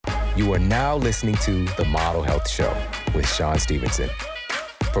You are now listening to The Model Health Show with Sean Stevenson.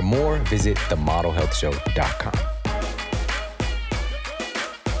 For more, visit themodelhealthshow.com.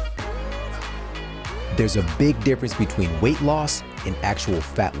 There's a big difference between weight loss and actual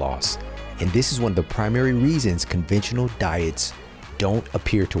fat loss. And this is one of the primary reasons conventional diets don't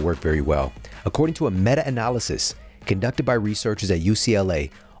appear to work very well. According to a meta-analysis conducted by researchers at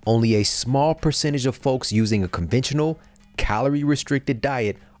UCLA, only a small percentage of folks using a conventional calorie-restricted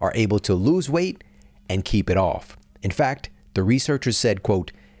diet are able to lose weight and keep it off. In fact, the researchers said,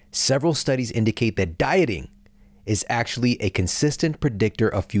 quote, several studies indicate that dieting is actually a consistent predictor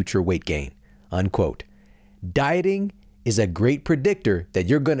of future weight gain, unquote. Dieting is a great predictor that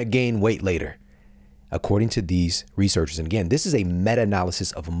you're going to gain weight later, according to these researchers. And again, this is a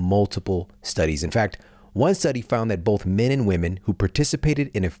meta-analysis of multiple studies. In fact, one study found that both men and women who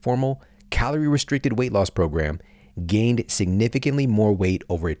participated in a formal calorie-restricted weight loss program gained significantly more weight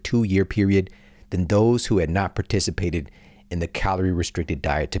over a 2-year period than those who had not participated in the calorie-restricted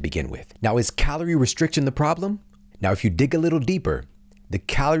diet to begin with. Now, is calorie restriction the problem? Now, if you dig a little deeper, the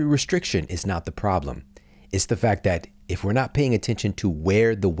calorie restriction is not the problem. It's the fact that if we're not paying attention to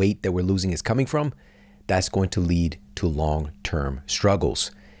where the weight that we're losing is coming from, that's going to lead to long-term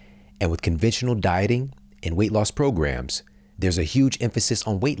struggles. And with conventional dieting and weight loss programs, there's a huge emphasis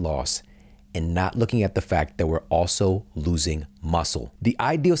on weight loss and not looking at the fact that we're also losing muscle. The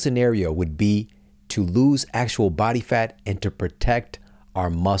ideal scenario would be to lose actual body fat and to protect our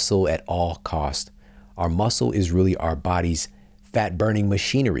muscle at all costs. Our muscle is really our body's fat burning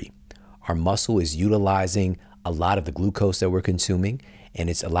machinery. Our muscle is utilizing a lot of the glucose that we're consuming, and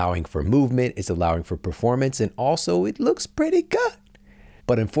it's allowing for movement, it's allowing for performance, and also it looks pretty good.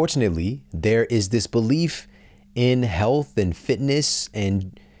 But unfortunately, there is this belief in health and fitness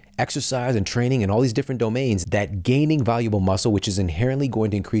and exercise and training and all these different domains that gaining valuable muscle, which is inherently going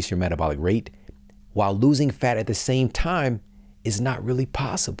to increase your metabolic rate, while losing fat at the same time is not really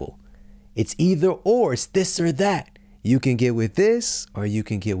possible. It's either or, it's this or that. You can get with this or you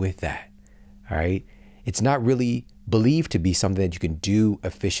can get with that, all right? It's not really believed to be something that you can do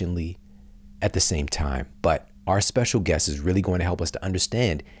efficiently at the same time. But our special guest is really going to help us to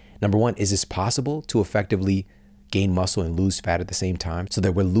understand, number one, is this possible to effectively gain muscle and lose fat at the same time so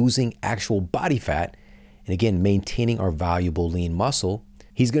that we're losing actual body fat and again, maintaining our valuable lean muscle?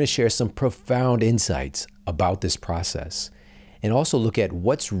 He's going to share some profound insights about this process and also look at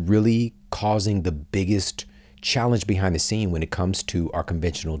what's really causing the biggest challenge behind the scene when it comes to our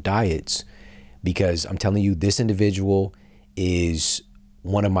conventional diets. Because I'm telling you, this individual is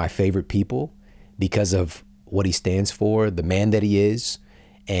one of my favorite people because of what he stands for, the man that he is.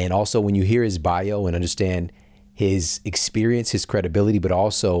 And also when you hear his bio and understand his experience, his credibility, but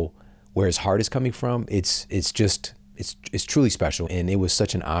also where his heart is coming from, it's truly special. And it was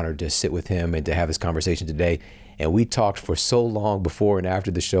such an honor to sit with him and to have this conversation today. And we talked for so long before and after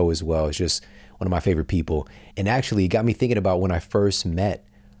the show as well. It's just one of my favorite people. And actually it got me thinking about when I first met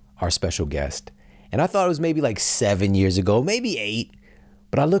our special guest. And I thought it was maybe like 7 years ago, maybe 8,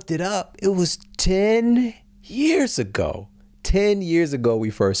 but I looked it up. It was 10 years ago. 10 years ago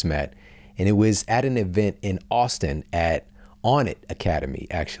we first met. And it was at an event in Austin at On It Academy,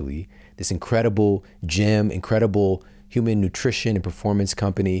 actually. This incredible gym, incredible human nutrition and performance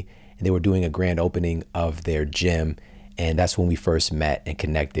company. And they were doing a grand opening of their gym. And that's when we first met and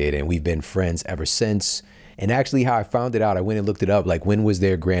connected. And we've been friends ever since. And actually how I found it out, I went and looked it up, like when was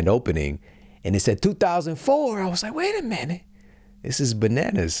their grand opening? And it said 2004. I was like, wait a minute, this is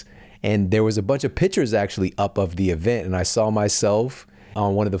bananas. And there was a bunch of pictures actually up of the event. And I saw myself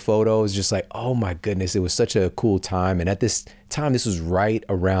on one of the photos, just like, oh my goodness, it was such a cool time. And at this time, this was right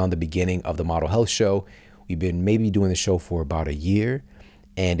around the beginning of the Model Health Show. We've been maybe doing the show for about a year,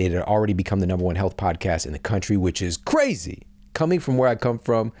 and it had already become the #1 health podcast in the country, which is crazy. Coming from where I come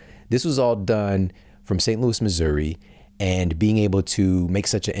from, this was all done from St. Louis, Missouri, and being able to make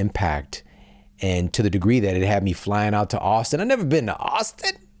such an impact, and to the degree that it had me flying out to Austin. I've never been to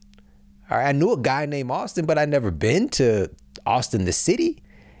Austin. All right, I knew a guy named Austin, but I'd never been to Austin, the city.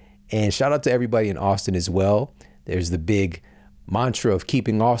 And shout out to everybody in Austin as well. There's the big mantra of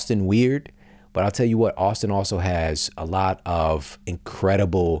keeping Austin weird. But I'll tell you what, Austin also has a lot of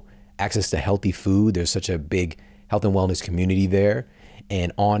incredible access to healthy food. There's such a big health and wellness community there.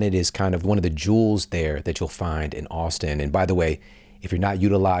 And On It is kind of one of the jewels there that you'll find in Austin. And by the way, if you're not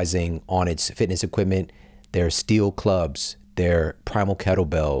utilizing On It's fitness equipment, there are steel clubs, there are primal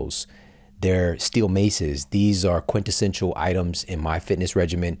kettlebells, there are steel maces. These are quintessential items in my fitness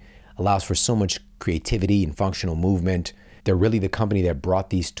regimen. Allows for so much creativity and functional movement. They're really the company that brought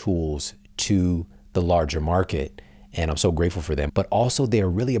these tools to the larger market. And I'm so grateful for them. But also they're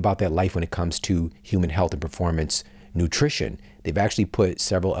really about that life when it comes to human health and performance nutrition. They've actually put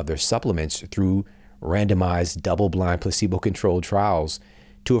several of their supplements through randomized, double-blind, placebo-controlled trials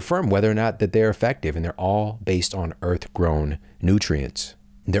to affirm whether or not that they're effective. And they're all based on earth-grown nutrients.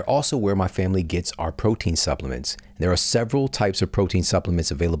 They're also where my family gets our protein supplements. There are several types of protein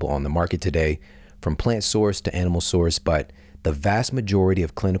supplements available on the market today, from plant source to animal source, but the vast majority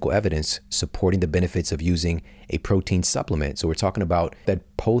of clinical evidence supporting the benefits of using a protein supplement. So we're talking about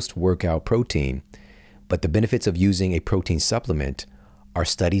that post-workout protein, but the benefits of using a protein supplement are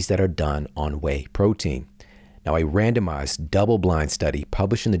studies that are done on whey protein. Now, a randomized double-blind study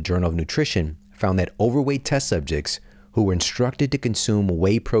published in the Journal of Nutrition found that overweight test subjects who were instructed to consume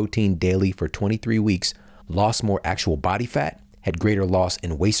whey protein daily for 23 weeks lost more actual body fat, had greater loss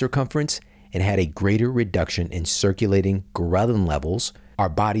in waist circumference, and had a greater reduction in circulating ghrelin levels, our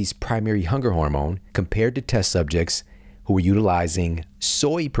body's primary hunger hormone, compared to test subjects who were utilizing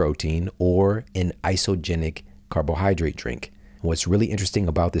soy protein or an isogenic carbohydrate drink. What's really interesting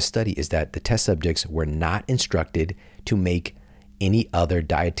about this study is that the test subjects were not instructed to make any other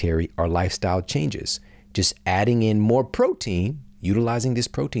dietary or lifestyle changes. Just adding in more protein, utilizing this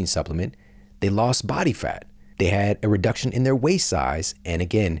protein supplement, they lost body fat. They had a reduction in their waist size. And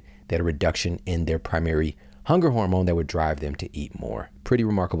again, they had a reduction in their primary hunger hormone that would drive them to eat more. Pretty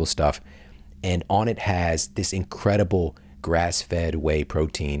remarkable stuff. And on it has this incredible grass-fed whey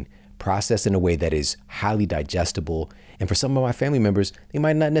protein processed in a way that is highly digestible. And for some of my family members, they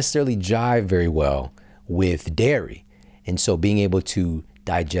might not necessarily jive very well with dairy. And so being able to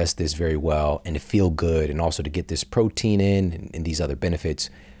digest this very well and to feel good and also to get this protein in and these other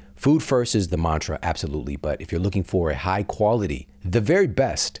benefits. Food first is the mantra, absolutely. But if you're looking for a high quality, the very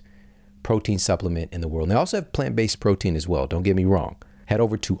best protein supplement in the world, and they also have plant-based protein as well, don't get me wrong, head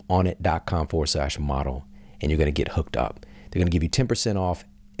over to onnit.com/model and you're going to get hooked up. They're going to give you 10% off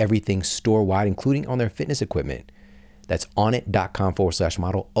everything store-wide, including on their fitness equipment. That's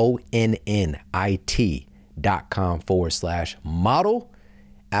onnit.com/model, onnit.com/model.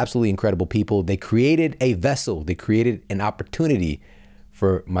 Absolutely incredible people. They created a vessel. They created an opportunity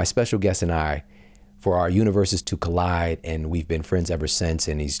for my special guest and I, for our universes to collide. And we've been friends ever since.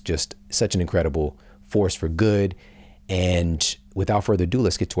 And he's just such an incredible force for good. And without further ado,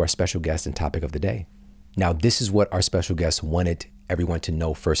 let's get to our special guest and topic of the day. Now, this is what our special guest wanted everyone to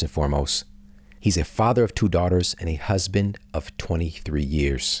know first and foremost. He's a father of 2 daughters and a husband of 23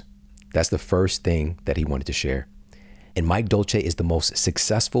 years. That's the first thing that he wanted to share. And Mike Dolce is the most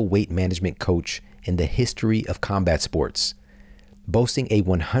successful weight management coach in the history of combat sports, boasting a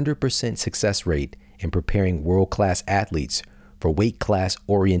 100% success rate in preparing world-class athletes for weight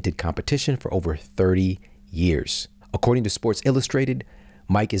class-oriented competition for over 30 years. According to Sports Illustrated,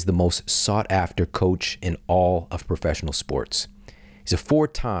 Mike is the most sought-after coach in all of professional sports. He's a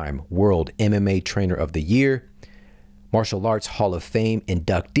 4-time World MMA Trainer of the Year, Martial Arts Hall of Fame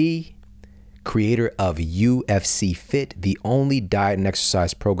inductee, creator of UFC Fit, the only diet and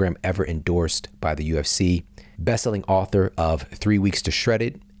exercise program ever endorsed by the UFC, best-selling author of 3 Weeks to Shred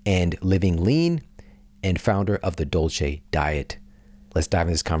It and Living Lean, and founder of the Dolce Diet. Let's dive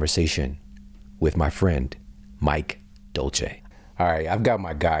into this conversation with my friend, Mike Dolce. All right, I've got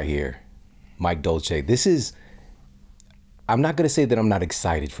my guy here, Mike Dolce. I'm not going to say that I'm not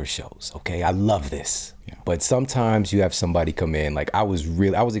excited for shows, okay? I love this. Yeah. But sometimes you have somebody come in, like I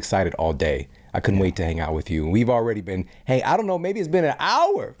was excited all day. I couldn't wait to hang out with you. And we've already been, hey, I don't know, maybe it's been an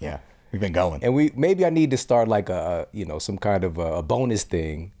hour. Yeah, we've been going. And maybe I need to start like some kind of a bonus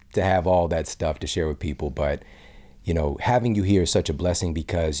thing to have all that stuff to share with people. But, having you here is such a blessing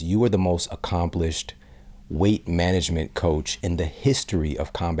because you are the most accomplished weight management coach in the history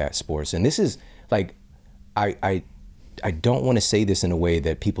of combat sports. And this is like, I don't want to say this in a way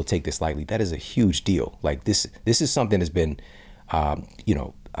that people take this lightly. That is a huge deal. Like this is something that's been,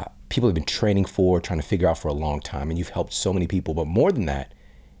 people have been training for, trying to figure out for a long time. And you've helped so many people. But more than that,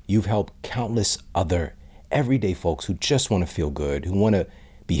 you've helped countless other everyday folks who just want to feel good, who want to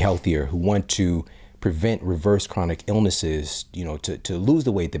be healthier, who want to prevent reverse chronic illnesses, to lose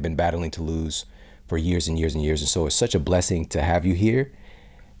the weight they've been battling to lose for years and years and years. And so it's such a blessing to have you here.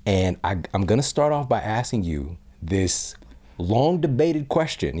 And I'm going to start off by asking you this long debated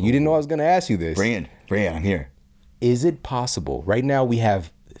question. You didn't know I was going to ask you this. Bring it, I'm here. Is it possible? Right now we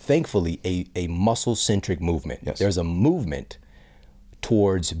have, thankfully, a muscle-centric movement. Yes. There's a movement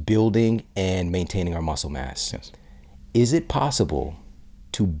towards building and maintaining our muscle mass. Yes. Is it possible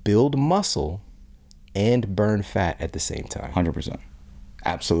to build muscle and burn fat at the same time? 100%.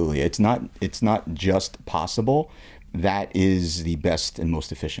 Absolutely. It's not just possible. That is the best and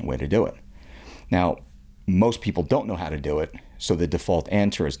most efficient way to do it. Now, most people don't know how to do it. So the default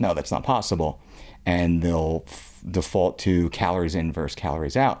answer is no, that's not possible. And they'll default to calories in versus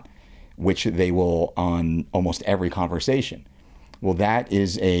calories out, which they will on almost every conversation. Well, that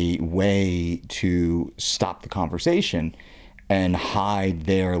is a way to stop the conversation and hide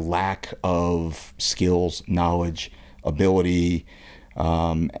their lack of skills, knowledge, ability,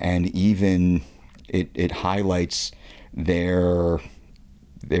 and even it highlights their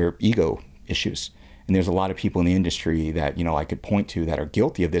ego issues. And there's a lot of people in the industry that, I could point to that are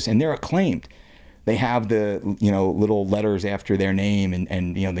guilty of this, and they're acclaimed. They have the, little letters after their name,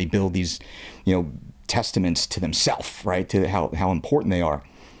 and they build these, testaments to themselves, right, to how important they are.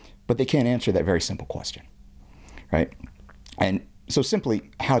 But they can't answer that very simple question, right? And so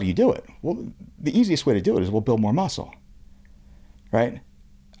simply, how do you do it? Well, the easiest way to do it is we'll build more muscle, right?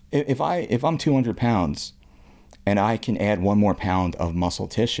 If I'm 200 pounds and I can add 1 more pound of muscle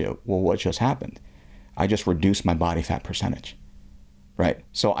tissue, well, what just happened? I just reduced my body fat percentage, right?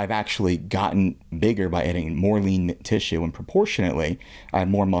 So I've actually gotten bigger by adding more lean tissue, and proportionately, I have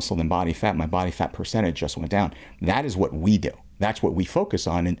more muscle than body fat. My body fat percentage just went down. That is what we do. That's what we focus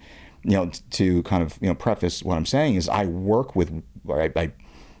on. And, to kind of, preface what I'm saying is I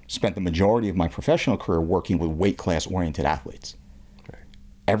spent the majority of my professional career working with weight class oriented athletes. Right.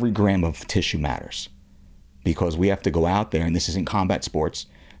 Every gram of tissue matters because we have to go out there, and this isn't combat sports.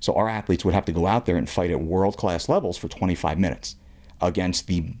 So our athletes would have to go out there and fight at world-class levels for 25 minutes against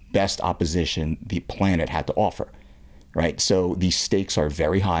the best opposition the planet had to offer, right? So these stakes are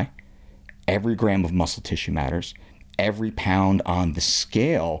very high. Every gram of muscle tissue matters. Every pound on the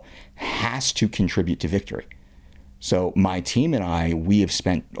scale has to contribute to victory. So my team and I, we have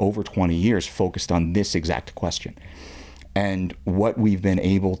spent over 20 years focused on this exact question. And what we've been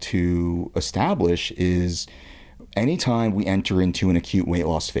able to establish is anytime we enter into an acute weight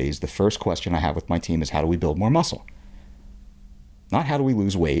loss phase, the first question I have with my team is, how do we build more muscle? Not how do we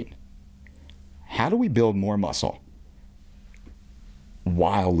lose weight? How do we build more muscle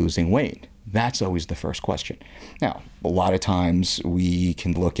while losing weight? That's always the first question. Now, a lot of times we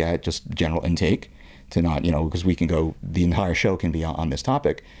can look at just general intake to not, because we can go, the entire show can be on this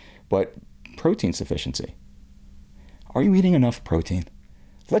topic, but protein sufficiency. Are you eating enough protein?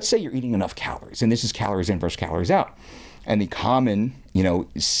 Let's say you're eating enough calories, and this is calories in versus calories out. And the common,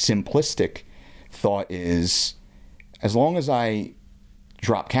 simplistic thought is, as long as I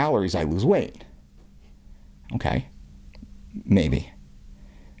drop calories, I lose weight. Okay, maybe.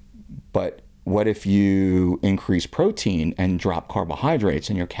 But what if you increase protein and drop carbohydrates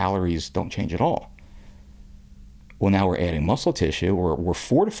and your calories don't change at all? Well, now we're adding muscle tissue, or we're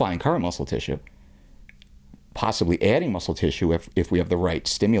fortifying current muscle tissue, possibly adding muscle tissue if we have the right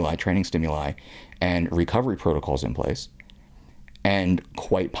stimuli, training stimuli, and recovery protocols in place. And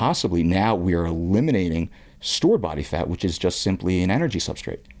quite possibly now we are eliminating stored body fat, which is just simply an energy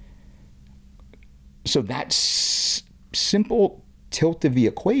substrate. So that's simple tilt of the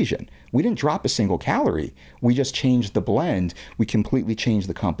equation. We didn't drop a single calorie. We just changed the blend. We completely changed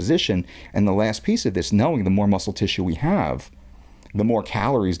the composition. And the last piece of this, knowing the more muscle tissue we have, the more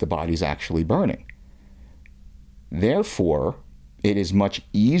calories the body's actually burning. Therefore, it is much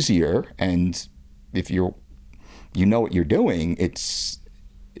easier, and if you know what you're doing, it's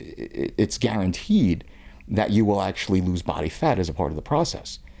guaranteed that you will actually lose body fat as a part of the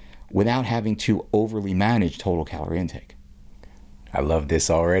process without having to overly manage total calorie intake. I love this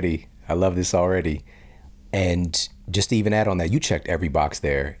already. And just to even add on that, you checked every box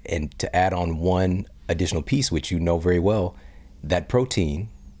there. And to add on one additional piece, which you know very well, that protein,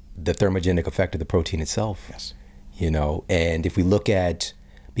 the thermogenic effect of the protein itself. Yes. And if we look at,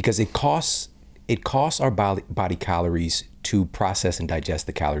 because it costs our body calories to process and digest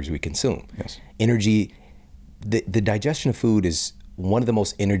the calories we consume. Yes. Energy, the digestion of food is one of the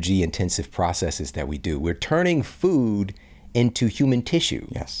most energy intensive processes that we do. We're turning food into human tissue.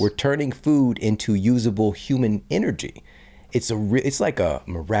 Yes. We're turning food into usable human energy. It's like a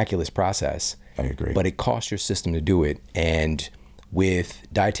miraculous process. I agree. But it costs your system to do it. And with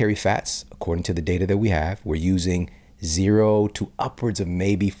dietary fats, according to the data that we have, we're using 0 to upwards of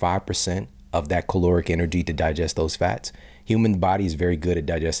maybe 5% of that caloric energy to digest those fats. Human body is very good at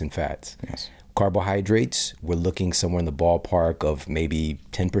digesting fats. Yes. Carbohydrates, we're looking somewhere in the ballpark of maybe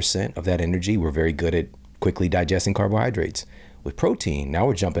 10% of that energy. We're very good at quickly digesting carbohydrates. With protein, now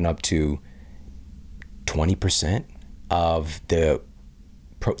we're jumping up to 20% of the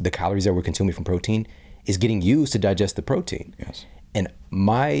calories that we're consuming from protein is getting used to digest the protein. Yes.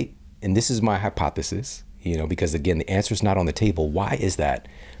 And this is my hypothesis, because again, the answer is not on the table. Why is that?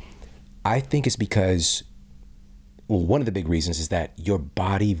 I think it's because Well, one of the big reasons is that your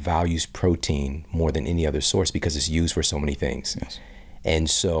body values protein more than any other source because it's used for so many things. Yes. And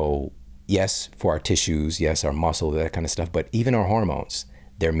so, yes, for our tissues, yes, our muscle, that kind of stuff, but even our hormones,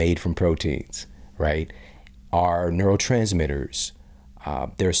 they're made from proteins, right? Our neurotransmitters,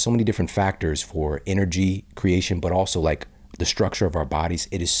 there are so many different factors for energy creation, but also like the structure of our bodies.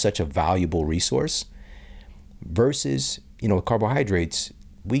 It is such a valuable resource versus, carbohydrates.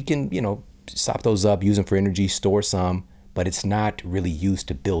 We can, sop those up, use them for energy, store some, but it's not really used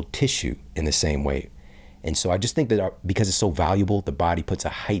to build tissue in the same way. And so I just think that because it's so valuable, the body puts a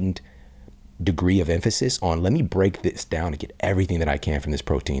heightened degree of emphasis on, let me break this down and get everything that I can from this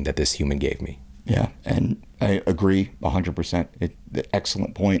protein that this human gave me. Yeah, and I agree 100%.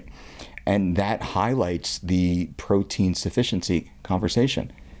 Excellent point. And that highlights the protein sufficiency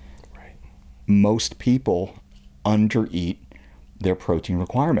conversation. Right. Most people undereat their protein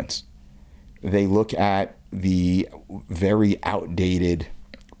requirements. They look at the very outdated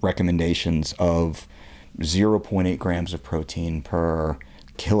recommendations of 0.8 grams of protein per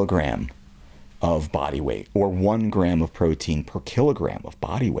kilogram of body weight, or 1 gram of protein per kilogram of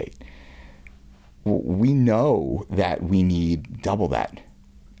body weight. We know that we need double that,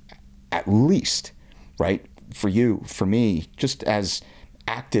 at least, right? For you, for me, just as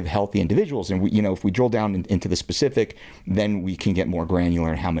active, healthy individuals. And if we drill down into the specific, then we can get more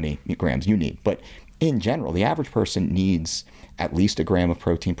granular in how many grams you need. But in general, the average person needs at least a gram of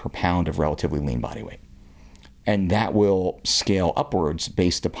protein per pound of relatively lean body weight. And that will scale upwards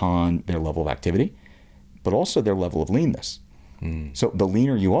based upon their level of activity, but also their level of leanness. So the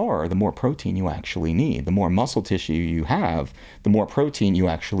leaner you are, the more protein you actually need. The more muscle tissue you have, the more protein you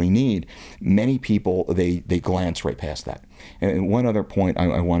actually need. Many people, they glance right past that. And one other point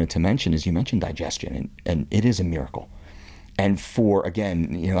I wanted to mention is you mentioned digestion, and it is a miracle. And for,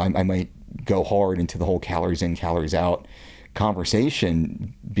 again, I might go hard into the whole calories in, calories out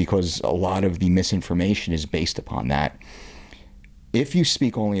conversation because a lot of the misinformation is based upon that. If you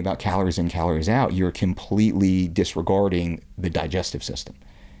speak only about calories in, calories out, you're completely disregarding the digestive system.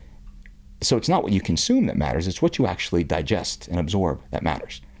 So it's not what you consume that matters, it's what you actually digest and absorb that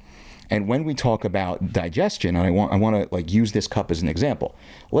matters. And when we talk about digestion, and I want to use this cup as an example.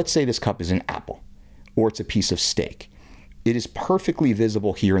 Let's say this cup is an apple, or it's a piece of steak. It is perfectly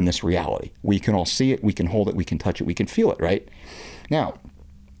visible here in this reality. We can all see it, we can hold it, we can touch it, we can feel it, right? Now,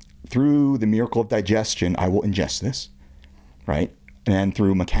 through the miracle of digestion, I will ingest this, right? And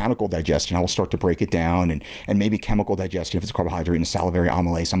through mechanical digestion, I will start to break it down, and maybe chemical digestion, if it's carbohydrate and salivary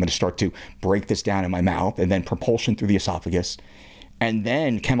amylase, I'm going to start to break this down in my mouth, and then propulsion through the esophagus, and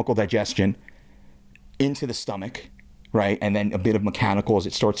then chemical digestion into the stomach, right? And then a bit of mechanical as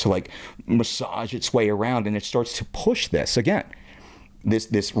it starts to massage its way around, and it starts to push this again.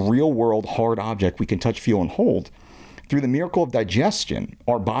 This real world hard object we can touch, feel, and hold. Through the miracle of digestion,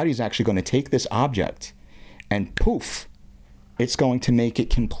 our body's actually going to take this object and poof, it's going to make it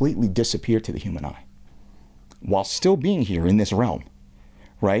completely disappear to the human eye while still being here in this realm,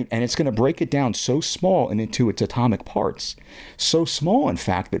 right? And it's going to break it down so small and into its atomic parts. So small, in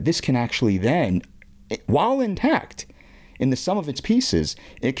fact, that this can actually then, while intact, in the sum of its pieces,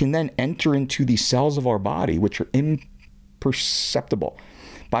 it can then enter into the cells of our body, which are imperceptible.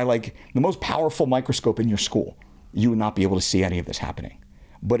 By the most powerful microscope in your school, you would not be able to see any of this happening.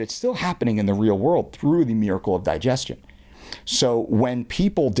 But it's still happening in the real world through the miracle of digestion. So when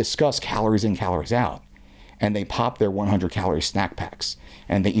people discuss calories in, calories out, and they pop their 100-calorie snack packs,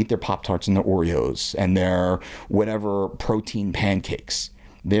 and they eat their Pop-Tarts and their Oreos, and their whatever protein pancakes,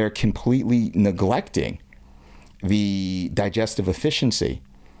 they're completely neglecting the digestive efficiency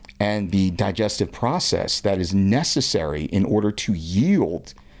and the digestive process that is necessary in order to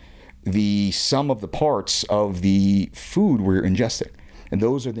yield the sum of the parts of the food we're ingesting. And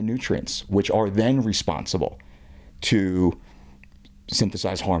those are the nutrients, which are then responsible to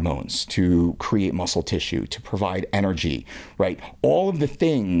synthesize hormones, to create muscle tissue, to provide energy, right? All of the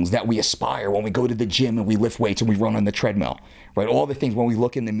things that we aspire when we go to the gym and we lift weights and we run on the treadmill, right? All the things when we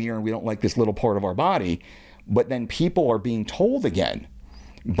look in the mirror and we don't like this little part of our body, but then people are being told again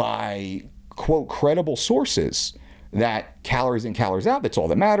by, quote, credible sources that calories in, calories out, that's all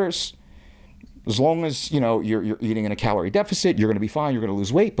that matters. As long as, you're eating in a calorie deficit, you're going to be fine, you're going to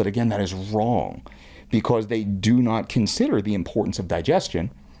lose weight. But again, that is wrong, because they do not consider the importance of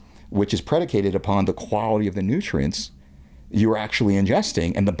digestion, which is predicated upon the quality of the nutrients you're actually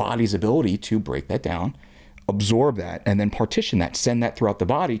ingesting and the body's ability to break that down, absorb that, and then partition that, send that throughout the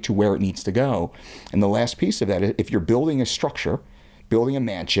body to where it needs to go. And the last piece of that, if you're building a structure, building a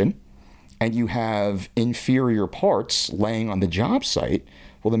mansion, and you have inferior parts laying on the job site,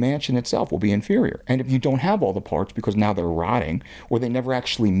 well, the mansion itself will be inferior. And if you don't have all the parts because now they're rotting, or they never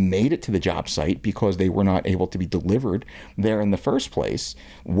actually made it to the job site because they were not able to be delivered there in the first place,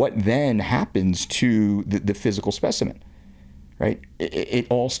 what then happens to the physical specimen? Right? It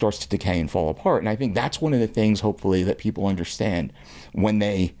all starts to decay and fall apart. And I think that's one of the things, hopefully, that people understand when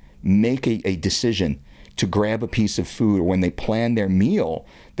they make a decision to grab a piece of food, or when they plan their meal,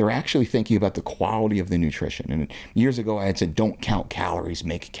 they're actually thinking about the quality of the nutrition. And years ago, I had said, don't count calories,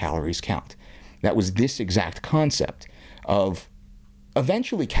 make calories count. That was this exact concept of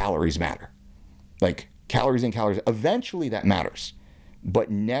eventually calories matter. Like calories in, calories, eventually that matters, but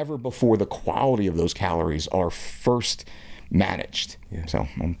never before the quality of those calories are first managed. Yeah. So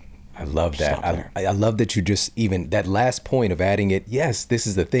I love that. I love that you just, even that last point of adding it, yes, this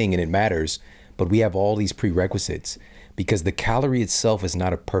is the thing and it matters, but we have all these prerequisites, because the calorie itself is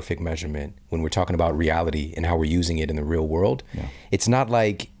not a perfect measurement when we're talking about reality and how we're using it in the real world. Yeah. It's not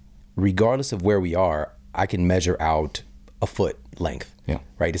like, regardless of where we are, I can measure out a foot length,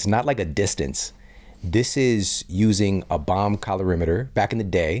 right? It's not like a distance. This is using a bomb calorimeter back in the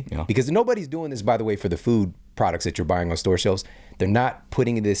day, because nobody's doing this, by the way, for the food products that you're buying on store shelves. They're not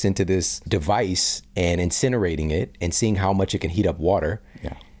putting this into this device and incinerating it and seeing how much it can heat up water.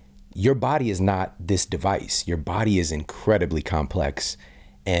 Yeah. Your body is not this device. Your body is incredibly complex.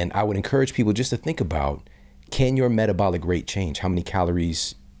 And I would encourage people just to think about, can your metabolic rate change? How many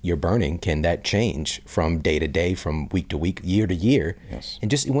calories you're burning? Can that change from day to day, from week to week, year to year? Yes.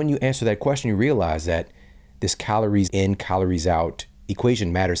 And just when you answer that question, you realize that this calories in, calories out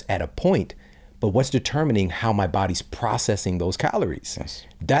equation matters at a point, but what's determining how my body's processing those calories? Yes.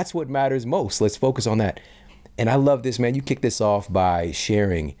 That's what matters most. Let's focus on that. And I love this, man. You kicked this off by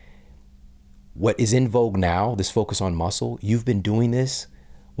sharing what is in vogue now, this focus on muscle. You've been doing this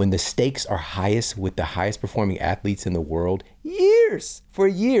when the stakes are highest with the highest performing athletes in the world, for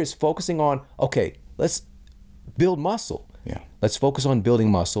years, focusing on, okay, let's build muscle. Yeah. Let's focus on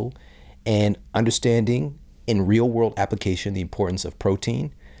building muscle and understanding in real world application the importance of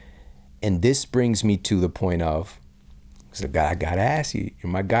protein. And this brings me to the point of, so I gotta ask you,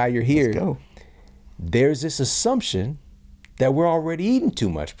 you're my guy, you're here. Let's go. There's this assumption that we're already eating too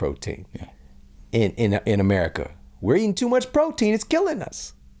much protein in America. We're eating too much protein, it's killing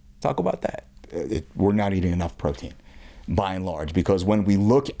us. Talk about that. We're not eating enough protein, by and large, because when we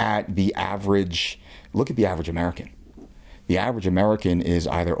look at the average American. The average American is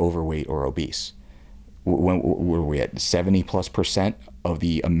either overweight or obese. Where are we at? 70+% of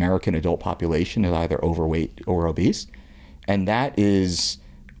the American adult population is either overweight or obese. And that is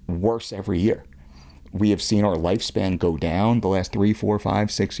worse every year. We have seen our lifespan go down the last 3, 4,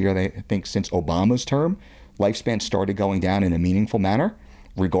 5, 6 years. I think since Obama's term, lifespan started going down in a meaningful manner,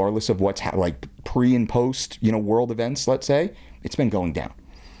 regardless of what's like pre and post, world events, let's say, it's been going down.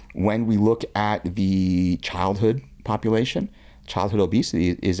 When we look at the childhood population, childhood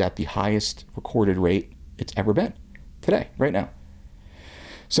obesity is at the highest recorded rate it's ever been today, right now.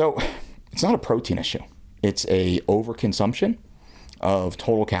 So it's not a protein issue. It's a overconsumption of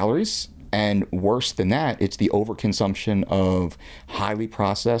total calories. And worse than that, it's the overconsumption of highly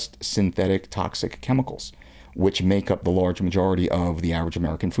processed synthetic toxic chemicals, which make up the large majority of the average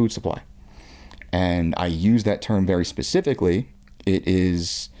American food supply. And I use that term very specifically. It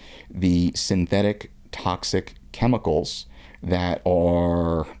is the synthetic toxic chemicals that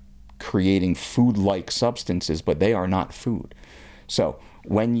are creating food-like substances, but they are not food. So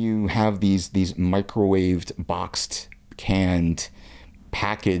when you have these microwaved, boxed, canned,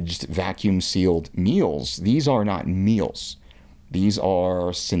 packaged, vacuum-sealed meals, these are not meals. These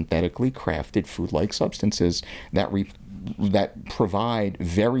are synthetically crafted food-like substances that provide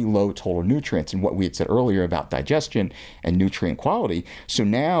very low total nutrients, and what we had said earlier about digestion and nutrient quality. So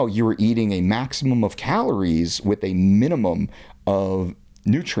now you're eating a maximum of calories with a minimum of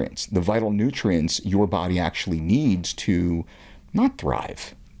nutrients, the vital nutrients your body actually needs to not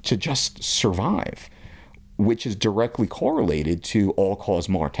thrive, to just survive, which is directly correlated to all-cause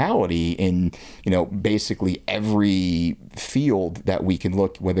mortality in, basically every field that we can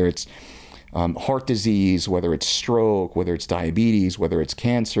look, whether it's heart disease, whether it's stroke, whether it's diabetes, whether it's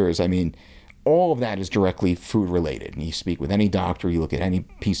cancers. I mean, all of that is directly food-related. And you speak with any doctor, you look at any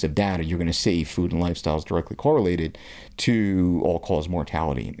piece of data, you're going to see food and lifestyle is directly correlated to all-cause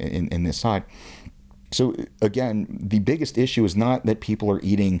mortality in this side. So again, the biggest issue is not that people are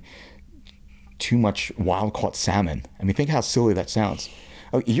eating too much wild-caught salmon. I mean, think how silly that sounds.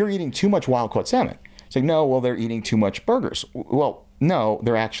 Oh, you're eating too much wild-caught salmon. It's like, no, well, they're eating too much burgers. Well, no,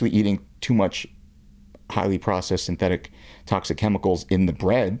 they're actually eating too much highly processed synthetic toxic chemicals in the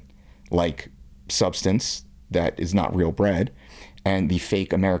bread, like substance that is not real bread, and the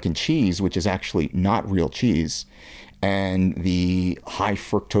fake American cheese, which is actually not real cheese, and the high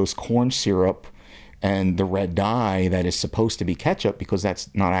fructose corn syrup and the red dye that is supposed to be ketchup because that's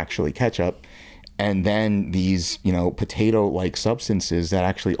not actually ketchup, and then these, potato-like substances that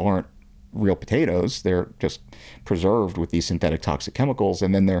actually aren't real potatoes. They're just preserved with these synthetic toxic chemicals,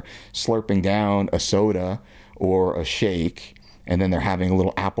 and then they're slurping down a soda or a shake, and then they're having a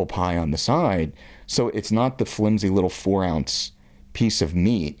little apple pie on the side. So it's not the flimsy little 4-ounce piece of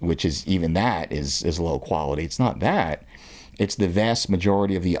meat, which is, even that is low quality. It's not that. It's the vast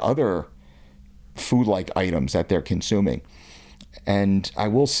majority of the other food-like items that they're consuming. And I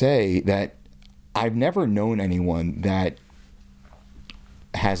will say that I've never known anyone that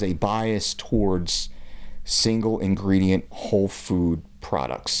has a bias towards single ingredient whole food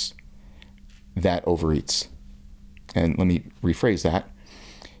products that overeats. And let me rephrase that.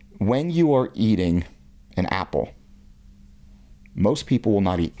 When you are eating an apple, most people will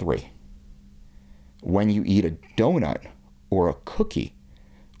not eat 3. When you eat a donut or a cookie,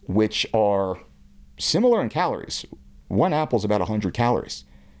 which are similar in calories, one apple is about 100 calories.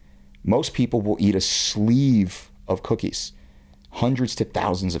 Most people will eat a sleeve of cookies, hundreds to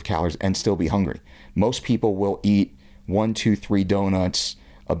thousands of calories, and still be hungry. Most people will eat 1, 2, 3 donuts,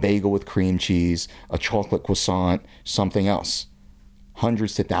 a bagel with cream cheese, a chocolate croissant, something else.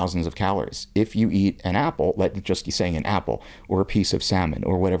 Hundreds to thousands of calories. If you eat an apple, like just saying an apple, or a piece of salmon,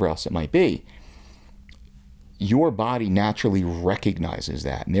 or whatever else it might be, your body naturally recognizes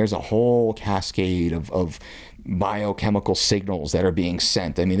that. And there's a whole cascade of biochemical signals that are being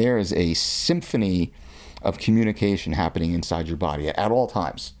sent. I mean, there is a symphony of communication happening inside your body at all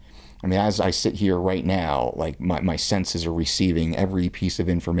times. I mean, as I sit here right now, like my senses are receiving every piece of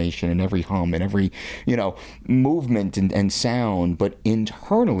information and every hum and every, movement and sound. But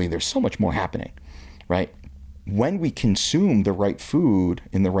internally, there's so much more happening, right? When we consume the right food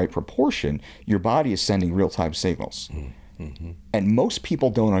in the right proportion, your body is sending real-time signals. Mm-hmm. And most people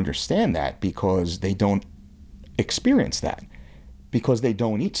don't understand that because they don't experience that, because they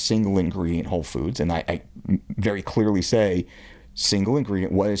don't eat single ingredient whole foods. And I very clearly say, single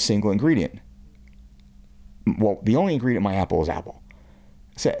ingredient, what is single ingredient? Well, the only ingredient in my apple is apple.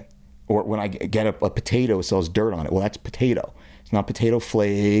 That's it. Or when I get a potato, it says dirt on it. Well, that's potato. It's not potato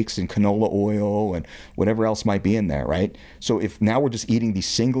flakes and canola oil and whatever else might be in there, right? So if now we're just eating these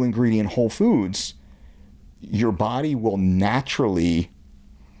single ingredient whole foods, your body will naturally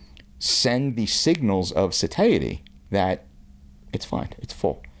send the signals of satiety that it's fine, it's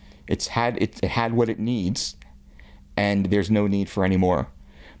full. It had what it needs, and there's no need for any more.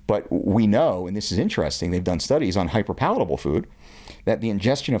 But we know, and this is interesting, they've done studies on hyperpalatable food, that the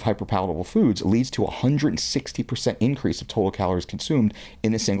ingestion of hyperpalatable foods leads to a 160% increase of total calories consumed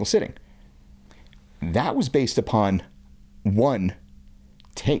in a single sitting. That was based upon one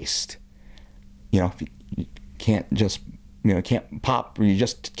taste. If you can't just, can't pop, or you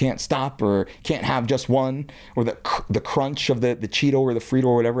just can't stop, or can't have just one, or the crunch of the Cheeto or the Frito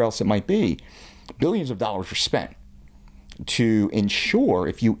or whatever else it might be. Billions of dollars are spent to ensure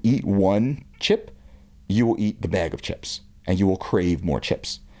if you eat one chip, you will eat the bag of chips and you will crave more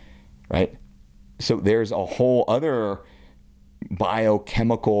chips, right? So there's a whole other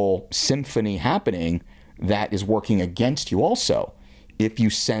biochemical symphony happening that is working against you also if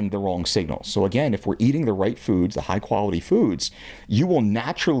you send the wrong signals. So again, if we're eating the right foods, the high quality foods, you will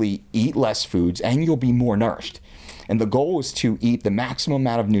naturally eat less foods and you'll be more nourished. And the goal is to eat the maximum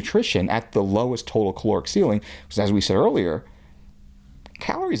amount of nutrition at the lowest total caloric ceiling, because as we said earlier,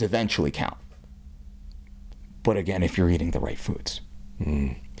 calories eventually count. But again, if you're eating the right foods.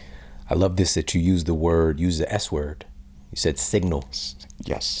 I love this that you use the S word. You said signal.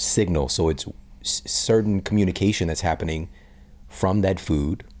 Yes. Signal. So it's certain communication that's happening from that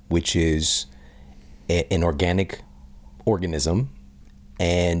food, which is an organic organism,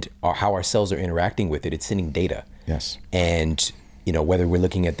 and how our cells are interacting with it. It's sending data. Yes. And, whether we're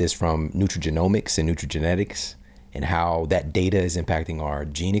looking at this from nutrigenomics and nutrigenetics and how that data is impacting our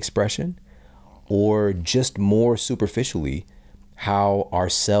gene expression, or just more superficially, how our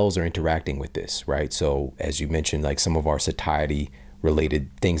cells are interacting with this, right? So as you mentioned, like some of our satiety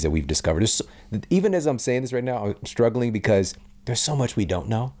related things that we've discovered. Even as I'm saying this right now, I'm struggling because there's so much we don't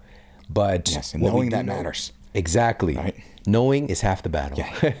know. But yes, and knowing that matters. Exactly. Right. Knowing is half the battle.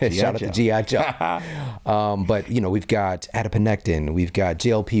 Yeah. Shout out to G.I. Joe. But, we've got adiponectin, we've got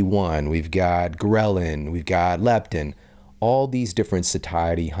GLP-1, we've got ghrelin, we've got leptin, all these different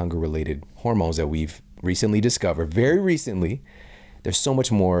satiety, hunger-related hormones that we've recently discovered, very recently. There's so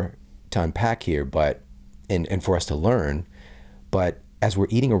much more to unpack here, but and for us to learn. But as we're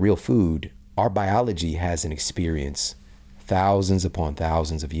eating a real food, our biology has an experience, thousands upon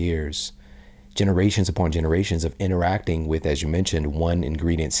thousands of years, generations upon generations of interacting with, as you mentioned, one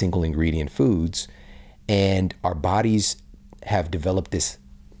ingredient, single ingredient foods. And our bodies have developed this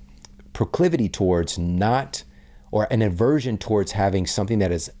proclivity towards not, or an aversion towards having something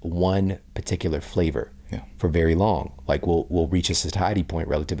that is one particular flavor for very long. Like we'll reach a satiety point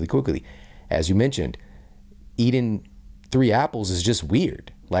relatively quickly. As you mentioned, eating 3 apples is just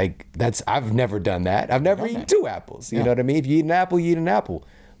weird. Like I've never done that. I've never eaten 2 apples. You know what I mean? If you eat an apple, you eat an apple.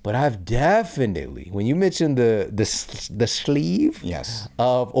 But I've definitely, when you mentioned the sleeve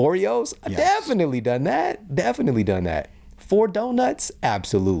of Oreos, I've definitely done that. Definitely done that. 4 donuts,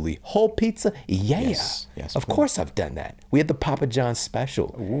 absolutely. Whole pizza, yes, of course I've done that. We had the Papa John's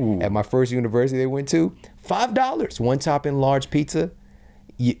special at my first university I went to. $5, 1 topping large pizza.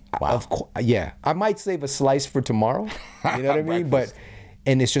 Of course, I might save a slice for tomorrow. You know what I mean?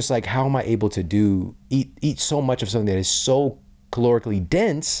 And it's just like, how am I able to eat so much of something that is so calorically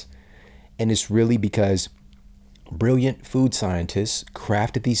dense? And it's really because brilliant food scientists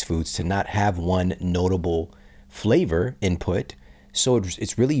crafted these foods to not have one notable flavor input. So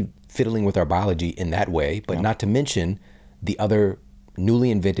it's really fiddling with our biology in that way, but not to mention the other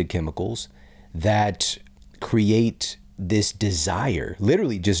newly invented chemicals that create this desire,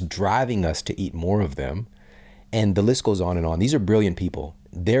 literally just driving us to eat more of them. And the list goes on and on. These are brilliant people.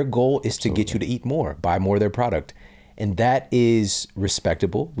 Their goal is to get you to eat more, buy more of their product. And that is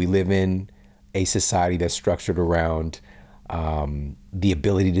respectable. We live in a society that's structured around the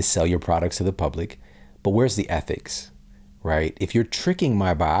ability to sell your products to the public. But where's the ethics, right? If you're tricking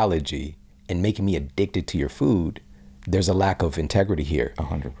my biology and making me addicted to your food, there's a lack of integrity here.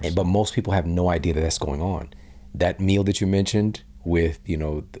 100%. But most people have no idea that that's going on. That meal that you mentioned with,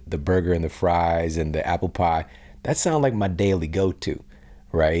 the burger and the fries and the apple pie, that sounds like my daily go-to,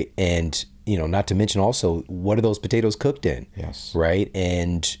 right? And, not to mention also, what are those potatoes cooked in? Yes. Right?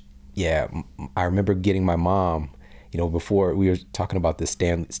 And I remember getting my mom, before we were talking about the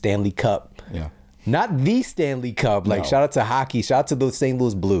Stanley Cup. Yeah. Not the Stanley Cup. Like, shout out to hockey. Shout out to the St.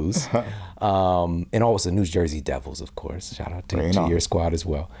 Louis Blues. And also New Jersey Devils, of course. Shout out to your squad as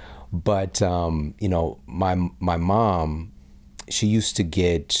well. But, my mom, she used to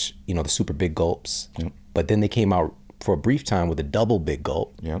get, the super big gulps. Yep. But then they came out for a brief time with a double big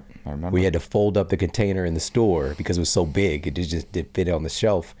gulp. Yep, I remember. We had to fold up the container in the store because it was so big. It just didn't fit on the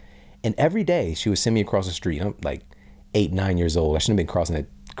shelf. And every day she would send me across the street. I'm like 8, 9 years old. I shouldn't have been crossing that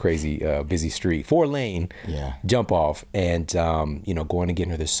crazy busy street, 4-lane jump off, and going and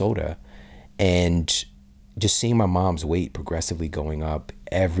getting her the soda, and just seeing my mom's weight progressively going up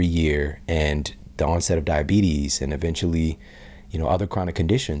every year, and the onset of diabetes, and eventually other chronic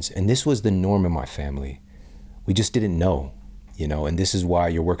conditions. And this was the norm in my family. We just didn't know, and this is why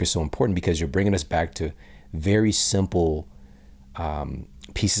your work is so important, because you're bringing us back to very simple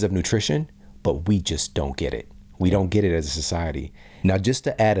pieces of nutrition, but we just don't get it. We don't get it as a society. Now, just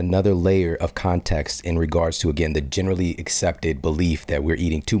to add another layer of context in regards to, again, the generally accepted belief that we're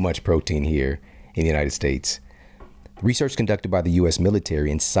eating too much protein here in the United States, research conducted by the U.S. military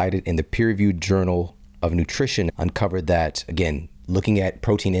and cited in the peer-reviewed Journal of Nutrition uncovered that, again, looking at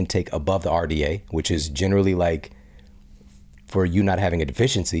protein intake above the RDA, which is generally like for you not having a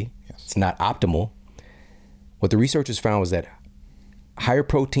deficiency, it's not optimal. What the researchers found was that higher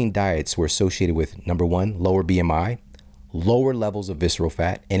protein diets were associated with, number 1, lower BMI, lower levels of visceral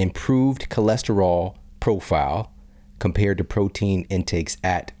fat, and improved cholesterol profile compared to protein intakes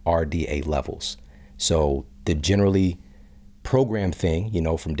at RDA levels. So the generally programmed thing,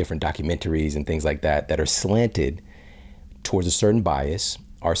 from different documentaries and things like that are slanted towards a certain bias,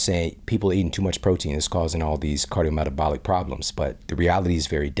 are saying people eating too much protein is causing all these cardiometabolic problems. But the reality is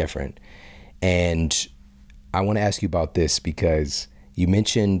very different. And I want to ask you about this because you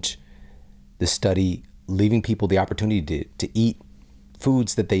mentioned the study leaving people the opportunity to eat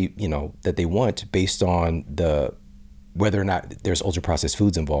foods that they want based on whether or not there's ultra processed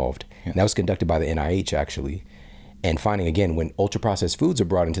foods involved. Yes. And that was conducted by the NIH actually, and finding again, when ultra processed foods are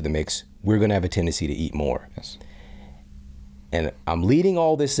brought into the mix, we're going to have a tendency to eat more. Yes. And I'm leading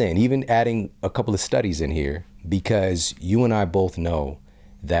all this in, even adding a couple of studies in here, because you and I both know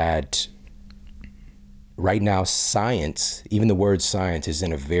that right now science, even the word science, is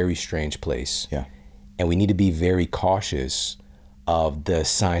in a very strange place. Yeah. And we need to be very cautious of the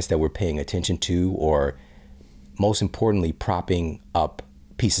science that we're paying attention to, or most importantly, propping up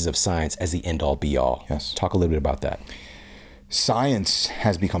pieces of science as the end all be all. Yes. Talk a little bit about that. Science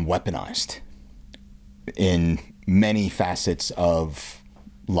has become weaponized in many facets of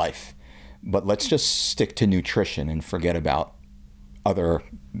life. But let's just stick to nutrition and forget about other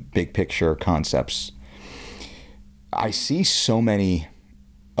big picture concepts. I see so many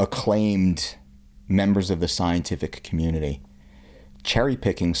acclaimed members of the scientific community cherry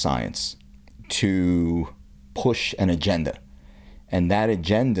picking science to push an agenda. And that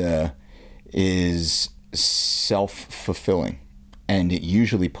agenda is self-fulfilling, and it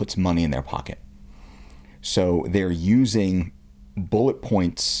usually puts money in their pocket. So they're using bullet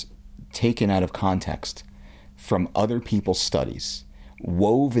points taken out of context from other people's studies,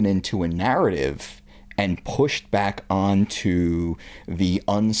 woven into a narrative and pushed back onto the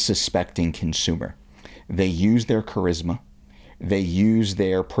unsuspecting consumer. They use their charisma, they use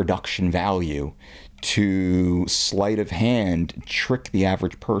their production value to sleight of hand trick the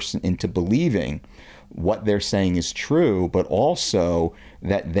average person into believing what they're saying is true, but also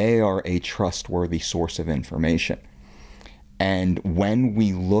that they are a trustworthy source of information. And when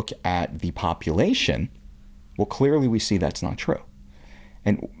we look at the population, well, clearly we see that's not true.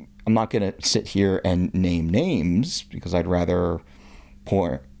 And I'm not going to sit here and name names because I'd rather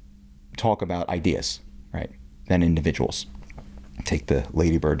talk about ideas, right, than individuals. Take the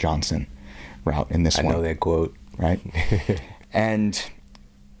Lady Bird Johnson route in this one. I know that quote. Right? And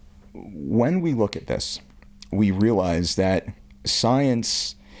when we look at this, we realize that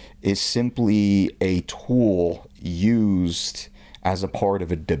science is simply a tool used as a part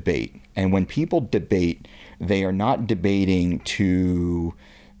of a debate. And when people debate, they are not debating to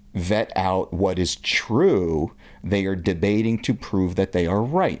vet out what is true. They are debating to prove that they are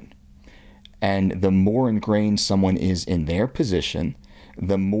right. And the more ingrained someone is in their position,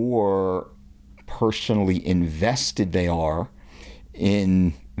 the more personally invested they are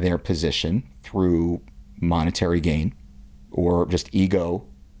in their position through monetary gain or just ego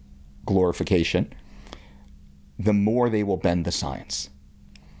glorification, the more they will bend the science.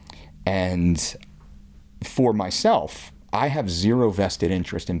 And for myself, I have zero vested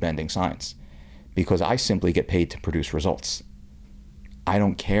interest in bending science because I simply get paid to produce results. I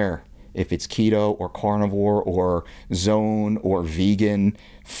don't care if it's keto or carnivore or zone or vegan.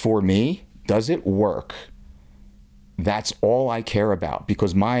 For me, does it work? That's all I care about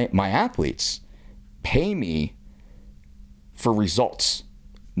because my athletes pay me for results,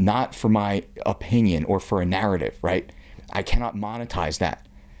 not for my opinion or for a narrative, right? I cannot monetize that.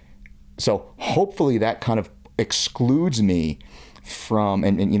 So hopefully that kind of excludes me from,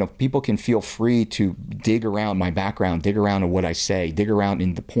 and you know, people can feel free to dig around my background, dig around in what I say, dig around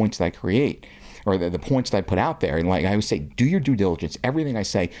in the points that I create or the points that I put out there. And like I always say, do your due diligence. Everything I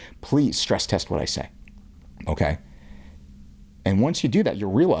say, please stress test what I say. Okay? And once you do that,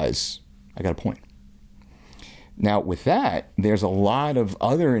 you'll realize I got a point. Now, with that, there's a lot of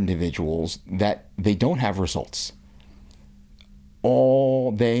other individuals that they don't have results.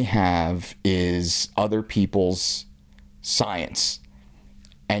 All they have is other people's science,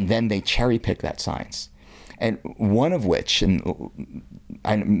 and then they cherry pick that science. And one of which, and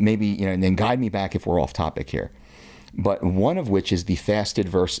maybe, you know, and then guide me back if we're off topic here, but one of which is the fasted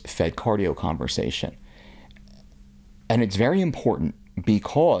versus fed cardio conversation. And it's very important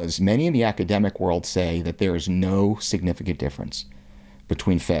because many in the academic world say that there is no significant difference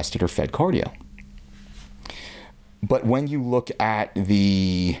between fasted or fed cardio. But when you look at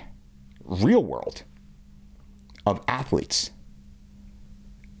the real world of athletes,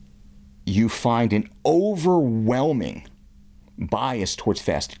 you find an overwhelming bias towards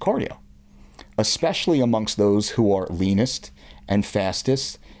fasted cardio, especially amongst those who are leanest and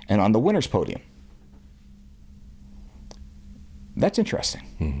fastest and on the winner's podium. That's interesting.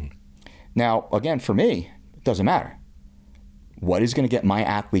 Mm-hmm. Now, again, for me, it doesn't matter. What is going to get my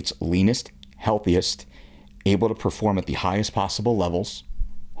athletes leanest, healthiest, able to perform at the highest possible levels,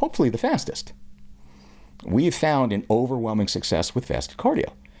 hopefully the fastest? We have found an overwhelming success with fasted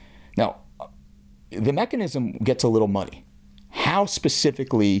cardio. Now, the mechanism gets a little muddy. How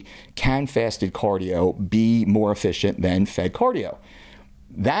specifically can fasted cardio be more efficient than fed cardio?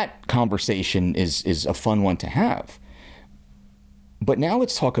 That conversation is a fun one to have. But now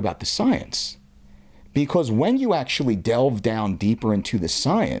let's talk about the science. Because when you actually delve down deeper into the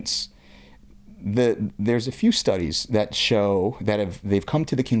science, there's a few studies that show that they've come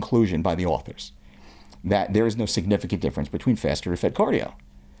to the conclusion by the authors that there is no significant difference between fasted or fed cardio.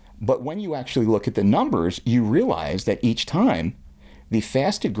 But when you actually look at the numbers, you realize that each time the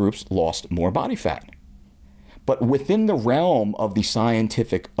fasted groups lost more body fat. But within the realm of the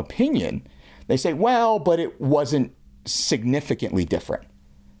scientific opinion, they say, well, but it wasn't significantly different.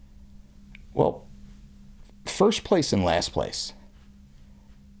 Well, first place and last place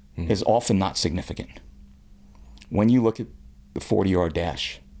is often not significant. When you look at the 40-yard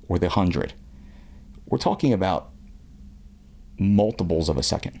dash or the 100, we're talking about multiples of a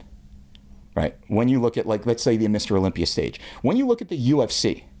second, right? When you look at, like, let's say the Mr. Olympia stage, when you look at the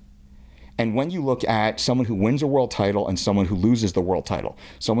UFC, and when you look at someone who wins a world title and someone who loses the world title,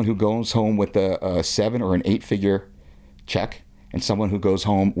 someone who goes home with a 7 or an 8-figure check and someone who goes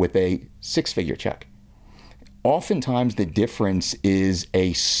home with a 6-figure check, oftentimes the difference is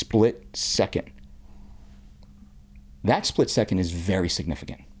a split second. That split second is very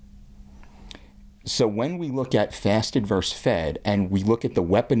significant. So when we look at fasted versus fed and we look at the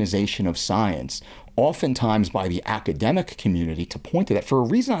weaponization of science, oftentimes by the academic community, to point to that for a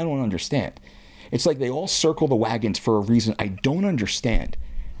reason I don't understand. It's like they all circle the wagons for a reason I don't understand,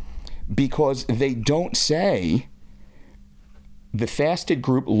 because they don't say the fasted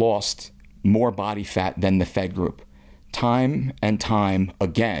group lost more body fat than the fed group. Time and time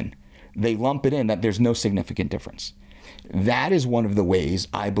again, they lump it in that there's no significant difference. That is one of the ways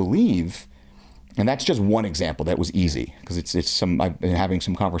I believe. And that's just one example that was easy, because I've been having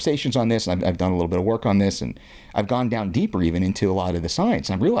some conversations on this, and I've done a little bit of work on this, and I've gone down deeper even into a lot of the science.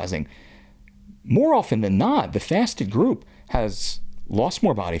 And I'm realizing more often than not, the fasted group has lost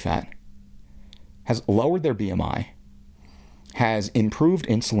more body fat, has lowered their BMI, has improved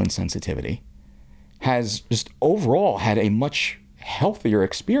insulin sensitivity, has just overall had a much healthier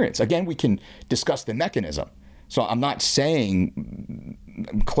experience. Again, we can discuss the mechanism. So I'm not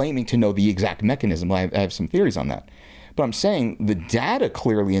claiming to know the exact mechanism. I have some theories on that. But I'm saying the data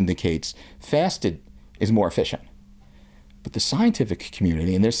clearly indicates fasted is more efficient. But the scientific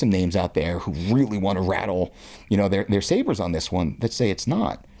community, and there's some names out there who really want to rattle, their sabers on this one, that say it's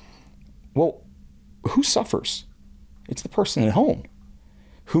not. Well, who suffers? It's the person at home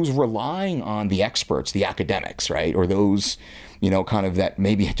who's relying on the experts, the academics, right? Or those, kind of that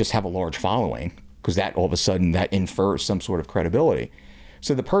maybe just have a large following, because that all of a sudden that infers some sort of credibility.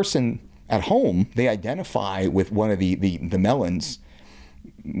 So the person at home, they identify with one of the melons,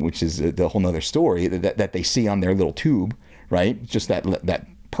 which is the whole nother story, that they see on their little tube, right? Just that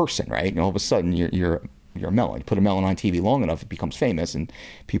person, right? And all of a sudden you're a melon. You put a melon on TV long enough, it becomes famous, and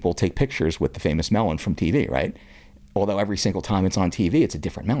people take pictures with the famous melon from TV, right? Although every single time it's on TV, it's a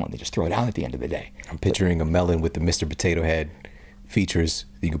different melon. They just throw it out at the end of the day. I'm picturing a melon with the Mr. Potato Head features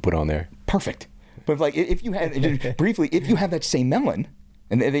that you could put on there. Perfect. But like, if you had, briefly, if you have that same melon,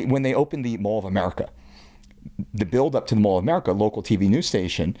 and when they opened the Mall of America, the build up to the Mall of America, local TV news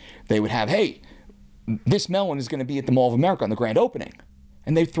station, they would have, hey, this melon is going to be at the Mall of America on the grand opening.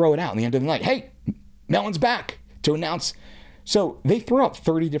 And they throw it out at the end of the night. Hey, melon's back, to announce. So they throw out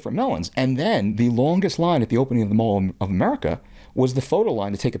 30 different melons. And then the longest line at the opening of the Mall of America was the photo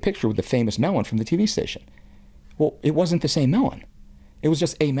line to take a picture with the famous melon from the TV station. Well, it wasn't the same melon. It was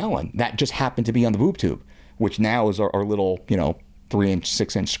just a melon that just happened to be on the boob tube, which now is our little, 3-inch,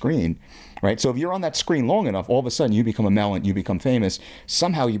 6-inch screen, right? So if you're on that screen long enough, all of a sudden you become a melon, you become famous,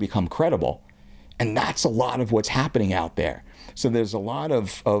 somehow you become credible. And that's a lot of what's happening out there. So there's a lot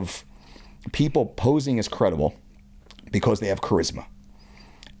of people posing as credible because they have charisma.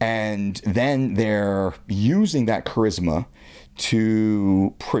 And then they're using that charisma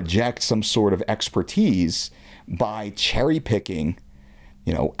to project some sort of expertise by cherry picking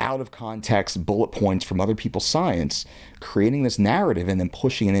out of context bullet points from other people's science, creating this narrative and then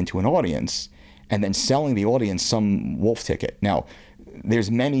pushing it into an audience and then selling the audience some wolf ticket. Now,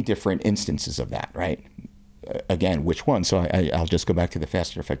 there's many different instances of that, right? Again, which one? So I'll just go back to the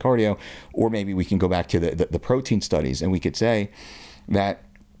fasted or fed cardio, or maybe we can go back to the protein studies, and we could say that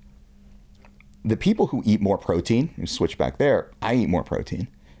the people who eat more protein, you switch back there, I eat more protein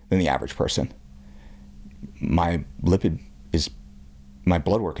than the average person. My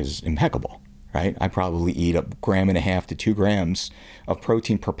blood work is impeccable, right? I probably eat 1.5 grams to 2 grams of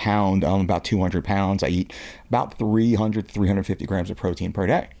protein per pound. I'm about 200 pounds. I eat about 300 to 350 grams of protein per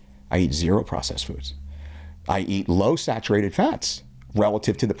day. I eat 0 processed foods. I eat low saturated fats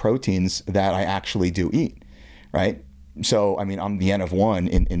relative to the proteins that I actually do eat, right? So, I'm the N of 1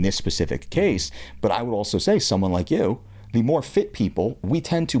 in this specific case, but I would also say someone like you, the more fit people, we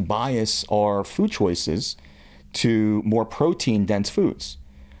tend to bias our food choices to more protein-dense foods.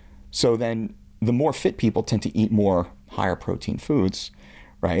 So then the more fit people tend to eat more higher protein foods,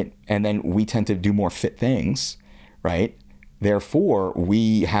 right? And then we tend to do more fit things, right? Therefore,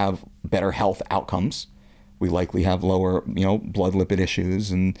 we have better health outcomes. We likely have lower, blood lipid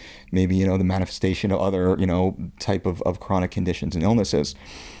issues and maybe, the manifestation of other, type of chronic conditions and illnesses.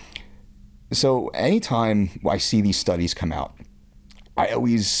 So anytime I see these studies come out, I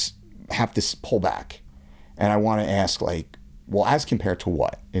always have to pull back. And I want to ask, well, as compared to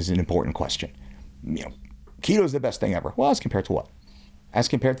what is an important question. Keto is the best thing ever. Well, as compared to what? As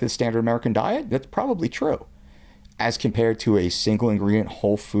compared to the standard American diet? That's probably true. as compared to a single ingredient,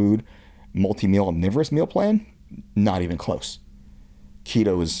 whole food, multi-meal, omnivorous meal plan, not even close.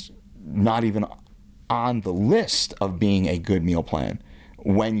 Keto is not even on the list of being a good meal plan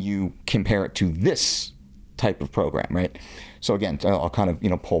when you compare it to this type of program, right? So again, I'll kind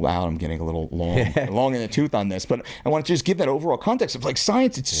of, pull out. I'm getting a little long in the tooth on this, but I want to just give that overall context of like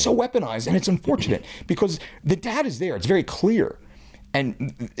science. It's so weaponized, and it's unfortunate because the data is there. It's very clear,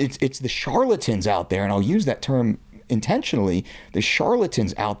 and it's the charlatans out there, and I'll use that term intentionally, the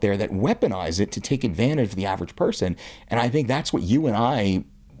charlatans out there that weaponize it to take advantage of the average person. And I think that's what you and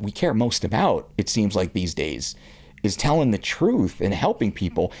we care most about, it seems like these days, is telling the truth and helping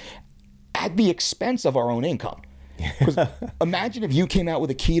people at the expense of our own income. Because imagine if you came out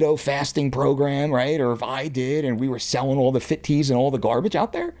with a keto fasting program, right? Or if I did and we were selling all the fit teas and all the garbage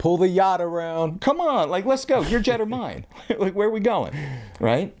out there. Pull the yacht around. Come on, like, let's go. Your jet or mine. Like, where are we going?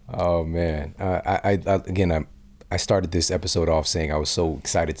 Right? Oh, man. I started this episode off saying I was so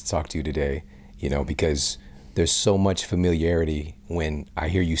excited to talk to you today, because there's so much familiarity when I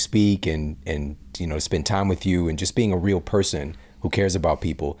hear you speak and spend time with you and just being a real person who cares about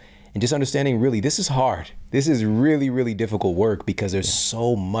people. And just understanding, really, this is hard. This is really, really difficult work because there's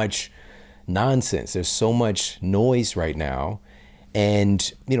so much nonsense. There's so much noise right now. And,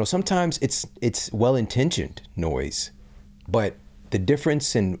 sometimes it's well-intentioned noise. But the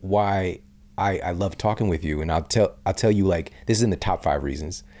difference in why I love talking with you, and I'll tell you, like, this is in the top 5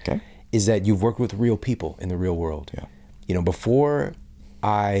 reasons, okay, is that you've worked with real people in the real world. Yeah. Before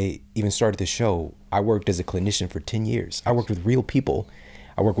I even started the show, I worked as a clinician for 10 years. I worked with real people.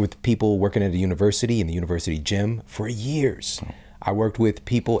 I worked with people working at a university, in the university gym, for years. I worked with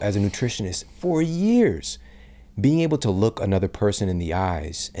people as a nutritionist for years. Being able to look another person in the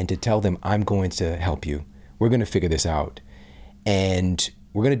eyes and to tell them, I'm going to help you. We're going to figure this out. And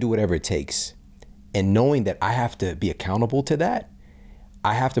we're going to do whatever it takes. And knowing that I have to be accountable to that,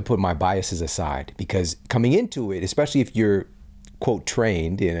 I have to put my biases aside, because coming into it, especially if you're, quote,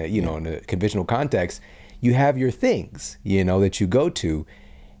 trained in in a conventional context, you have your things, that you go to.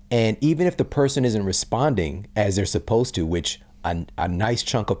 And even if the person isn't responding as they're supposed to, which a nice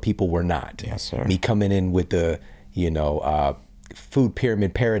chunk of people were not. Yes, sir. Me coming in with the, food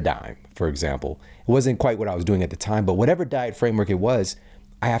pyramid paradigm, for example. It wasn't quite what I was doing at the time, but whatever diet framework it was,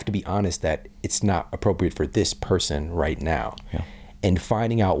 I have to be honest that it's not appropriate for this person right now. Yeah. And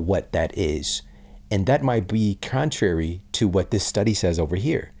finding out what that is. And that might be contrary to what this study says over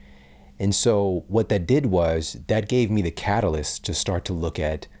here. And so what that did was that gave me the catalyst to start to look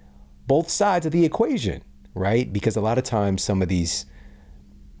at both sides of the equation, right? Because a lot of times some of these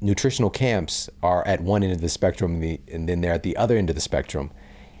nutritional camps are at one end of the spectrum and then they're at the other end of the spectrum.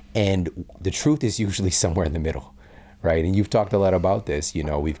 And the truth is usually somewhere in the middle, right? And you've talked a lot about this.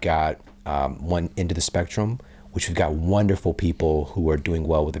 We've got one end of the spectrum, which we've got wonderful people who are doing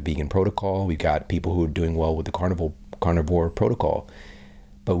well with the vegan protocol. We've got people who are doing well with the carnivore protocol.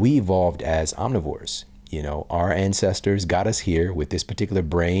 But we evolved as omnivores. Our ancestors got us here with this particular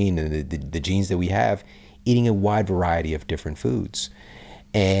brain and the genes that we have, eating a wide variety of different foods.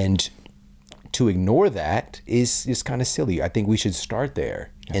 And to ignore that is kind of silly. I think we should start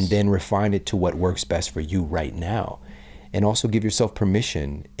there. Yes. And then refine it to what works best for you right now. And also give yourself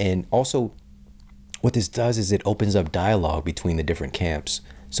permission. And also what this does is it opens up dialogue between the different camps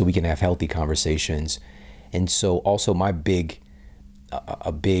so we can have healthy conversations. And so also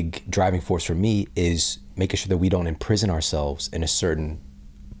a big driving force for me is making sure that we don't imprison ourselves in a certain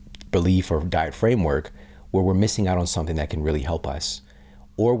belief or diet framework where we're missing out on something that can really help us,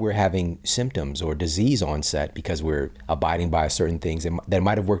 or we're having symptoms or disease onset because we're abiding by certain things that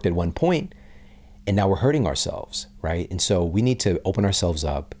might have worked at one point and now we're hurting ourselves, right? And so we need to open ourselves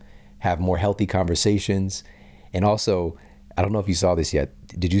up, have more healthy conversations. And also, I don't know if you saw this yet.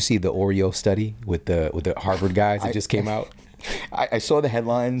 Did you see the Oreo study with the Harvard guys that just came out? I saw the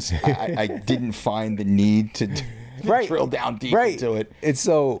headlines. I didn't find the need to drill down deep into it. And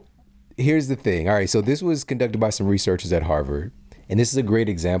so here's the thing. All right, so this was conducted by some researchers at Harvard. And this is a great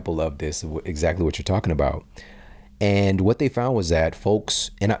example of this, of exactly what you're talking about. And what they found was that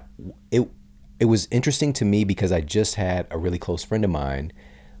folks, and it was interesting to me because I just had a really close friend of mine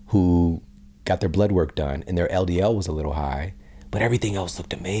who got their blood work done and their LDL was a little high, but everything else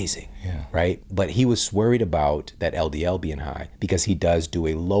looked amazing, right? But he was worried about that LDL being high because he does do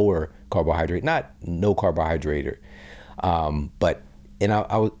a lower carbohydrate, not no carbohydrate, but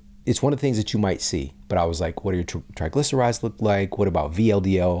it's one of the things that you might see. But I was like, what do your triglycerides look like? What about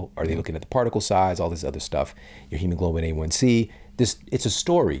VLDL? Are they looking at the particle size? All this other stuff. Your hemoglobin A1C. It's a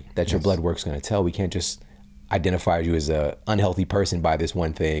story that your blood work's going to tell. We can't just identify you as a unhealthy person by this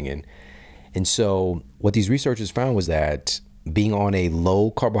one thing. And so what these researchers found was that being on a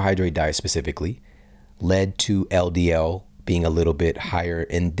low carbohydrate diet specifically led to LDL being a little bit higher.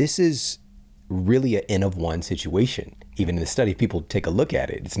 And this is really an N of one situation. Even in the study, if people take a look at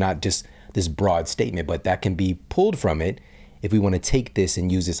it, it's not just this broad statement, but that can be pulled from it if we want to take this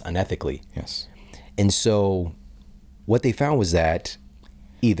and use this unethically. Yes. And so what they found was that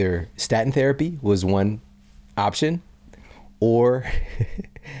either statin therapy was one option or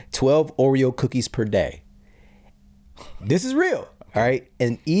 12 Oreo cookies per day. This is real. All right.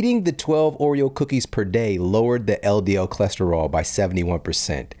 And eating the 12 Oreo cookies per day lowered the LDL cholesterol by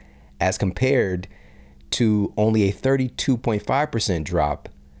 71%, as compared to only a 32.5% drop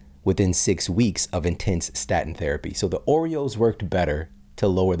within 6 weeks of intense statin therapy. So the Oreos worked better to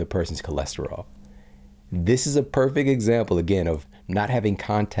lower the person's cholesterol. This is a perfect example, again, of not having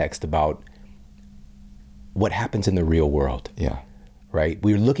context about what happens in the real world. Yeah. Right?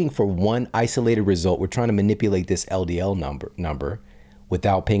 We're looking for one isolated result. We're trying to manipulate this LDL number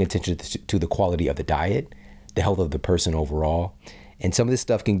without paying attention to the quality of the diet, the health of the person overall. And some of this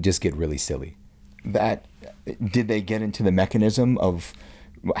stuff can just get really silly. Did they get into the mechanism of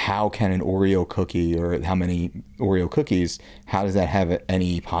how can an Oreo cookie, or how many Oreo cookies, how does that have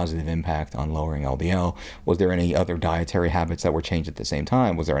any positive impact on lowering LDL? Was there any other dietary habits that were changed at the same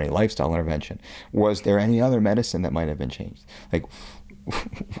time? Was there any lifestyle intervention? Was there any other medicine that might have been changed? Like,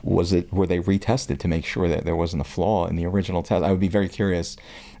 were they retested to make sure that there wasn't a flaw in the original test? I would be very curious.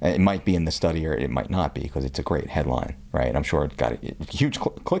 It might be in the study or it might not be, because it's a great headline, right? I'm sure it got a huge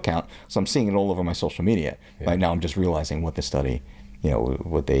click count, so I'm seeing it all over my social media. Yeah. Right now I'm just realizing what the study,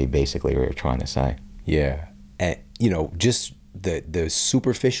 what they basically were trying to say. Yeah. And, just the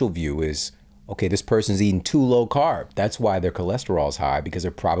superficial view is, okay, this person's eating too low carb. That's why their cholesterol is high, because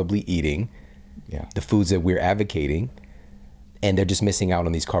they're probably eating the foods that we're advocating, and they're just missing out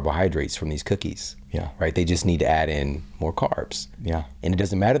on these carbohydrates from these cookies. Yeah. Right? They just need to add in more carbs. Yeah. And it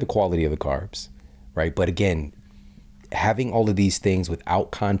doesn't matter the quality of the carbs, right? But again, having all of these things without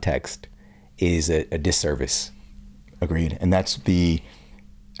context is a disservice. Agreed. And that's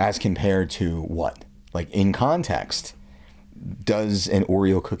as compared to what? Like, in context, does an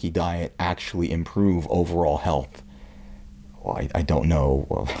Oreo cookie diet actually improve overall health? Well, I don't know.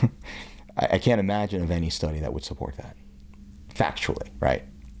 Well, I can't imagine of any study that would support that. Factually, right?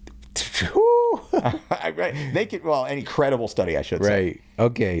 Right. Any credible study, I should say. Right.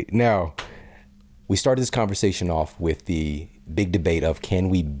 Okay. Now, we started this conversation off with the big debate of, can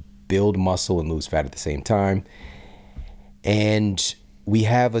we build muscle and lose fat at the same time? And we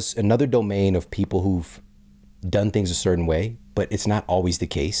have another domain of people who've done things a certain way, but it's not always the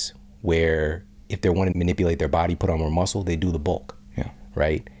case, where if they want to manipulate their body, put on more muscle, they do the bulk. Yeah.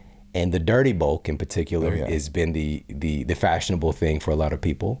 Right. And the dirty bulk in particular has been the fashionable thing for a lot of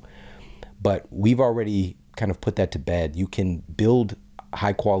people. But we've already kind of put that to bed. You can build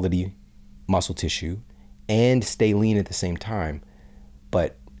high quality muscle tissue and stay lean at the same time.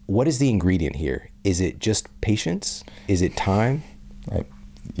 But what is the ingredient here? Is it just patience? Is it time? Right.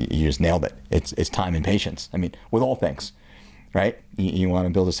 You just nailed it. It's time and patience. I mean, with all things, right? You want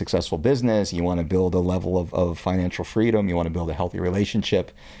to build a successful business. You want to build a level of financial freedom. You want to build a healthy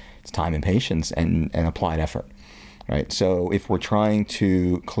relationship. It's time and patience and applied effort, right? So if we're trying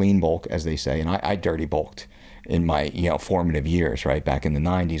to clean bulk, as they say, and I dirty bulked in my formative years, right? Back in the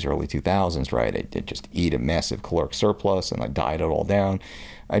 90s, early 2000s, right? I did just eat a massive caloric surplus and I dieted all down.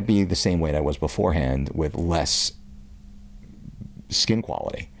 I'd be the same weight I was beforehand, with less skin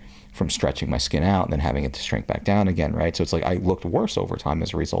quality from stretching my skin out and then having it to shrink back down again, right? So it's like I looked worse over time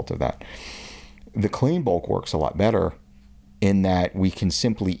as a result of that. The clean bulk works a lot better, in that we can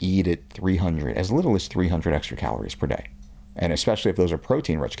simply eat at as little as 300 extra calories per day. And especially if those are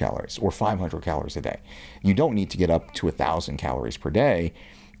protein-rich calories, or 500 calories a day. You don't need to get up to 1,000 calories per day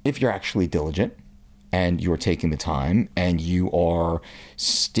if you're actually diligent and you're taking the time and you are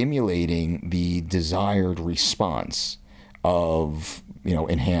stimulating the desired response of,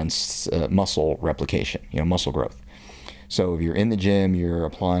 enhanced muscle replication, muscle growth. So if you're in the gym, you're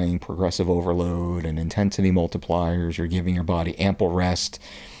applying progressive overload and intensity multipliers, you're giving your body ample rest.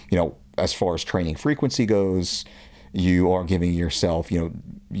 As far as training frequency goes, you are giving yourself,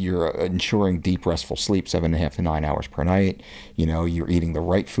 you're ensuring deep restful sleep, 7.5 to 9 hours per night. You're eating the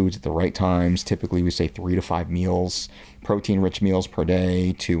right foods at the right times. Typically we say 3 to 5 meals, protein-rich meals per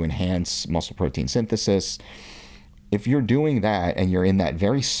day to enhance muscle protein synthesis. If you're doing that and you're in that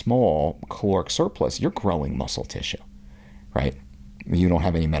very small caloric surplus, you're growing muscle tissue. Right? You don't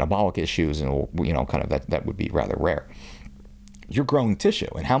have any metabolic issues, and kind of that would be rather rare. You're growing tissue,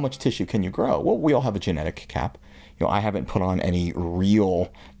 and how much tissue can you grow? Well, we all have a genetic cap. I haven't put on any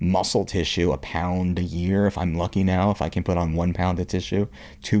real muscle tissue, a pound a year. If I'm lucky now, if I can put on 1 pound of tissue,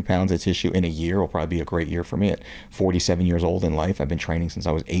 2 pounds of tissue in a year will probably be a great year for me. At 47 years old in life, I've been training since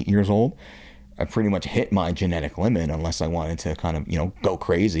I was 8 years old. I pretty much hit my genetic limit unless I wanted to kind of, go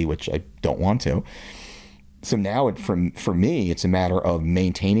crazy, which I don't want to. So now for me, it's a matter of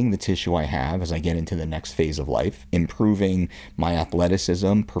maintaining the tissue I have as I get into the next phase of life, improving my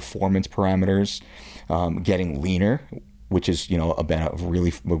athleticism, performance parameters, getting leaner, which is, been a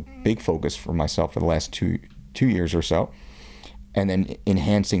really big focus for myself for the last two years or so. And then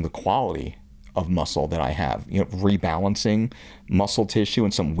enhancing the quality of muscle that I have, rebalancing muscle tissue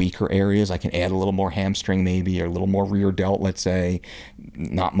in some weaker areas. I can add a little more hamstring maybe, or a little more rear delt, let's say.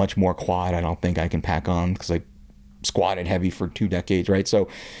 Not much more quad. I don't think I can pack on because I squatted heavy for 2 decades, right? So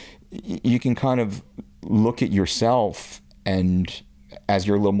you can kind of look at yourself, and as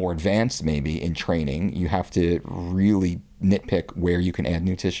you're a little more advanced maybe in training, you have to really nitpick where you can add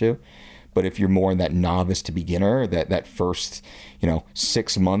new tissue. But if you're more in that novice to beginner, that first,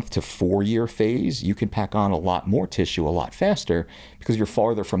 6 month to 4 year phase, you can pack on a lot more tissue a lot faster because you're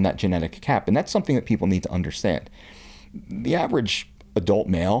farther from that genetic cap. And that's something that people need to understand. The average adult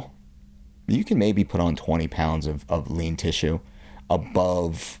male, you can maybe put on 20 pounds of lean tissue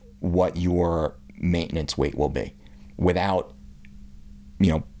above what your maintenance weight will be without,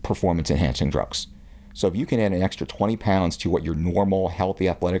 performance enhancing drugs. So if you can add an extra 20 pounds to what your normal healthy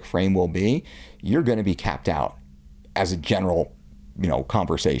athletic frame will be, you're going to be capped out as a general,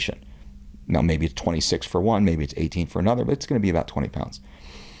 conversation. Now, maybe it's 26 for one, maybe it's 18 for another, but it's going to be about 20 pounds.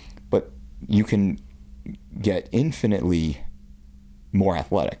 But you can get infinitely more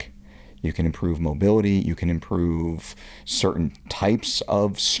athletic. You can improve mobility. You can improve certain types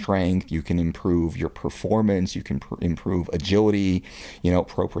of strength. You can improve your performance. You can improve agility,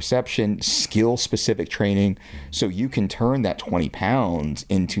 proprioception, skill-specific training. So you can turn that 20 pounds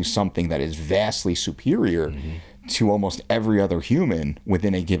into something that is vastly superior to almost every other human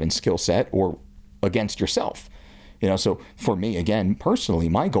within a given skill set or against yourself. So for me, again, personally,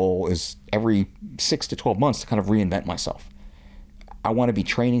 my goal is every 6 to 12 months to kind of reinvent myself. I want to be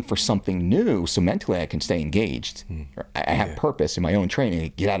training for something new so mentally I can stay engaged. I have purpose in my own training. I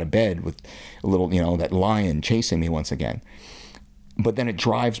get out of bed with a little, that lion chasing me once again. But then it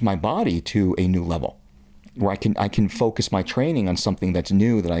drives my body to a new level where I can focus my training on something that's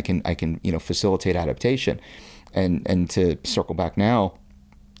new, that I can facilitate adaptation. And to circle back now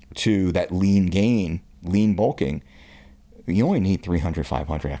to that lean bulking, you only need 300,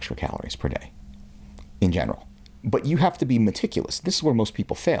 500 extra calories per day in general. But you have to be meticulous. This is where most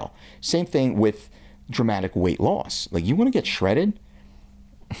people fail. Same thing with dramatic weight loss. Like, you want to get shredded,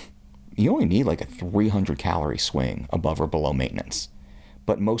 you only need like a 300 calorie swing above or below maintenance.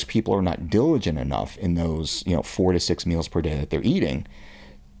 But most people are not diligent enough in those 4 to 6 meals per day that they're eating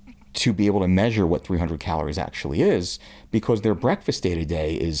to be able to measure what 300 calories actually is, because their breakfast day to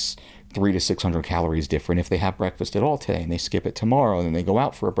day is 300 to 600 calories different if they have breakfast at all today and they skip it tomorrow, and then they go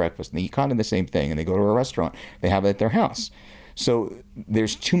out for a breakfast and they eat kind of the same thing, and they go to a restaurant, they have it at their house. So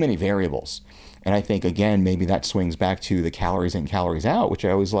there's too many variables. And I think, again, maybe that swings back to the calories in, calories out, which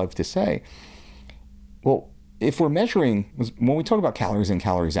I always love to say. Well, if we're measuring, when we talk about calories in,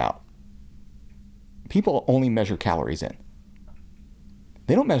 calories out, people only measure calories in.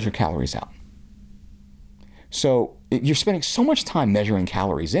 They don't measure calories out. So you're spending so much time measuring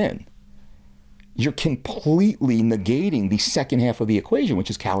calories in, you're completely negating the second half of the equation, which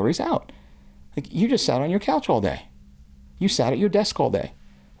is calories out. Like, you just sat on your couch all day. You sat at your desk all day.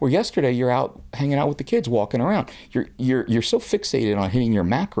 Or yesterday you're out hanging out with the kids, walking around. You're so fixated on hitting your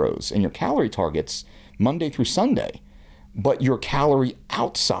macros and your calorie targets Monday through Sunday, but your calorie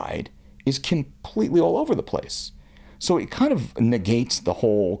outside is completely all over the place. So it kind of negates the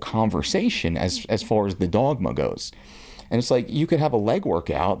whole conversation as far as the dogma goes. And it's like, you could have a leg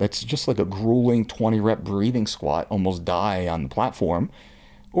workout that's just like a grueling 20-rep breathing squat, almost die on the platform.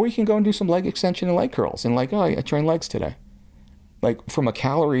 Or you can go and do some leg extension and leg curls and like, oh, I trained legs today. Like, from a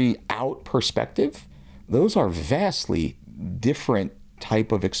calorie out perspective, those are vastly different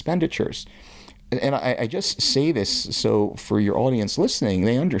type of expenditures. And I just say this so for your audience listening,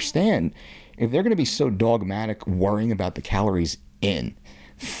 they understand, if they're going to be so dogmatic worrying about the calories in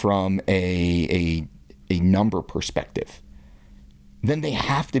from a number perspective, then they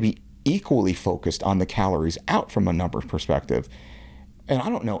have to be equally focused on the calories out from a number perspective. And I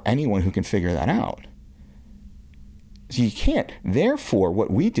don't know anyone who can figure that out. So you can't. Therefore,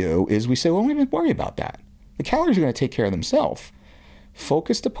 what we do is we say, well, don't even worry about that. The calories are going to take care of themselves.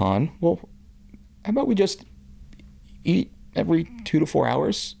 Focused upon, well, how about we just eat every 2 to 4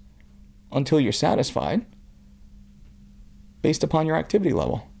 hours until you're satisfied, based upon your activity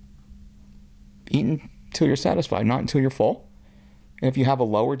level. Eat until you're satisfied, not until you're full. And if you have a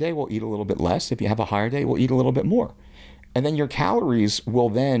lower day, we'll eat a little bit less. If you have a higher day, we'll eat a little bit more. And then your calories will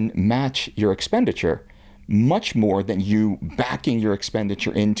then match your expenditure much more than you backing your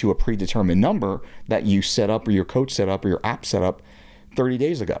expenditure into a predetermined number that you set up, or your coach set up, or your app set up 30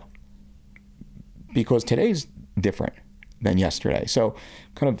 days ago. Because today's different than yesterday. So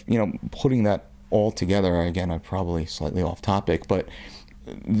kind of, putting that all together, again, I'm probably slightly off topic, but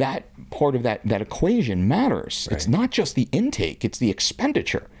that part of that equation matters. Right. It's not just the intake, it's the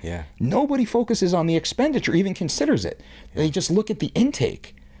expenditure. Yeah. Nobody focuses on the expenditure, even considers it. Yeah. They just look at the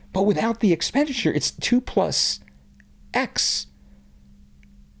intake. But without the expenditure, it's 2 plus X.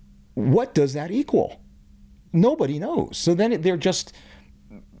 What does that equal? Nobody knows. So then they're just,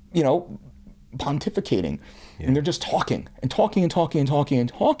 pontificating. Yeah. And they're just talking,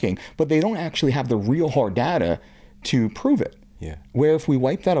 but they don't actually have the real hard data to prove it. Yeah. Where if we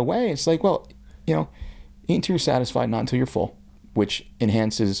wipe that away, it's like, well, eat until you're satisfied, not until you're full, which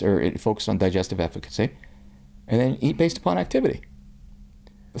enhances, or it focuses on digestive efficacy. And then eat based upon activity.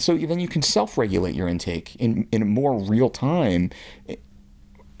 So then you can self-regulate your intake in a more real time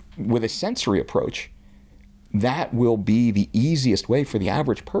with a sensory approach. That will be the easiest way for the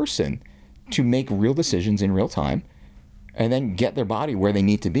average person to make real decisions in real time and then get their body where they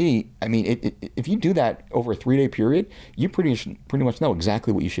need to be. I mean, if you do that over a 3-day period, you pretty much know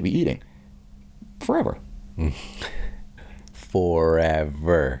exactly what you should be eating forever.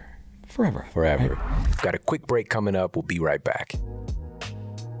 Forever. Right? Got a quick break coming up. We'll be right back.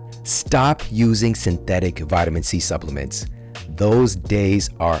 Stop using synthetic vitamin C supplements. Those days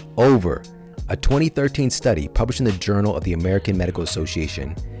are over. A 2013 study published in the Journal of the American Medical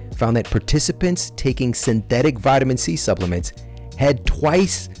Association found that participants taking synthetic vitamin C supplements had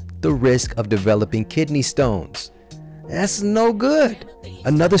twice the risk of developing kidney stones. That's no good.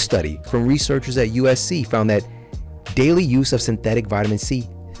 Another study from researchers at USC found that daily use of synthetic vitamin C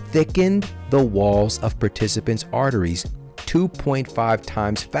thickened the walls of participants' arteries 2.5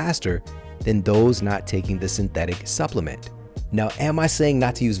 times faster than those not taking the synthetic supplement. Now, am I saying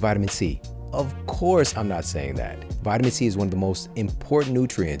not to use vitamin C? Of course I'm not saying that. Vitamin C is one of the most important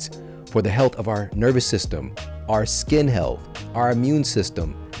nutrients for the health of our nervous system, our skin health, our immune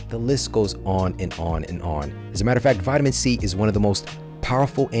system. The list goes on and on and on. As a matter of fact, vitamin C is one of the most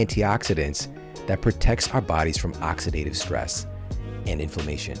powerful antioxidants that protects our bodies from oxidative stress and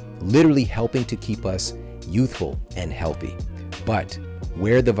inflammation, literally helping to keep us youthful and healthy. But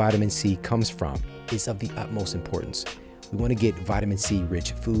where the vitamin C comes from is of the utmost importance. We want to get vitamin C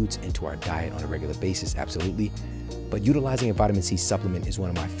rich foods into our diet on a regular basis, absolutely. But utilizing a vitamin C supplement is one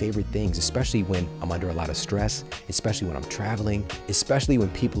of my favorite things, especially when I'm under a lot of stress, especially when I'm traveling, especially when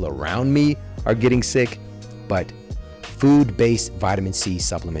people around me are getting sick. But food-based vitamin C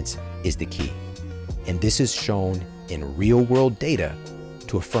supplements is the key. And this is shown in real-world data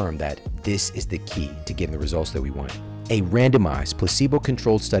to affirm that this is the key to getting the results that we want. A randomized,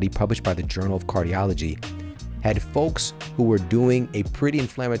 placebo-controlled study published by the Journal of Cardiology had folks who were doing a pretty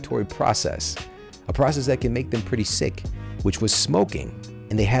inflammatory process, a process that can make them pretty sick, which was smoking.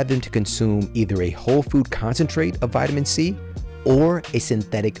 And they had them to consume either a whole food concentrate of vitamin C or a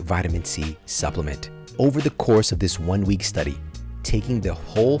synthetic vitamin C supplement. Over the course of this 1-week study, taking the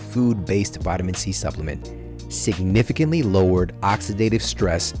whole food-based vitamin C supplement significantly lowered oxidative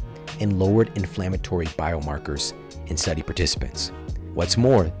stress and lowered inflammatory biomarkers in study participants. What's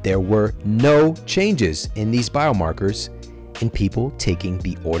more, there were no changes in these biomarkers in people taking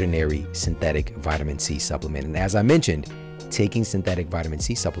the ordinary synthetic vitamin C supplement. And as I mentioned, taking synthetic vitamin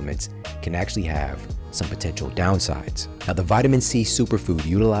C supplements can actually have some potential downsides. Now, the vitamin C superfood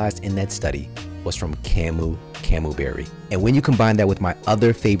utilized in that study was from camu berry. And when you combine that with my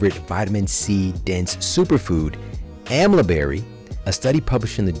other favorite vitamin C dense superfood, amla berry, a study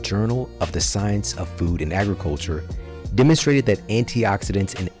published in the Journal of the Science of Food and Agriculture demonstrated that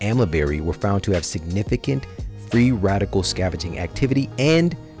antioxidants in amla berry were found to have significant free radical scavenging activity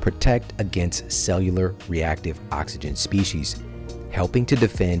and protect against cellular reactive oxygen species, helping to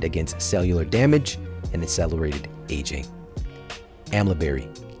defend against cellular damage and accelerated aging. Amla berry,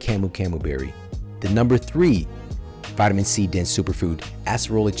 camu berry. The number 3 vitamin C dense superfood,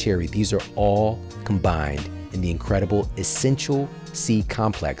 acerola cherry. These are all combined in the incredible Essential C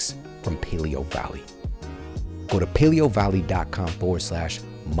complex from Paleo Valley. Go to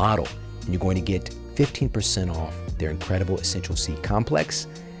paleovalley.com/model and you're going to get 15% off their incredible Essential C complex.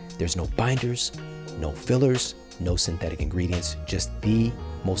 There's no binders, no fillers, no synthetic ingredients, just the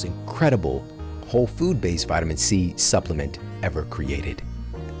most incredible whole food-based vitamin C supplement ever created.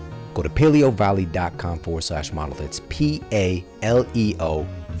 Go to paleovalley.com/model. That's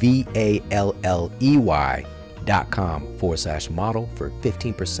PALEOVALLEY.com/model for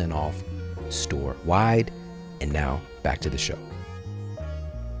 15% off store wide. And now back to the show.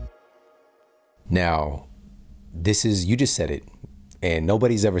 Now, you just said it, and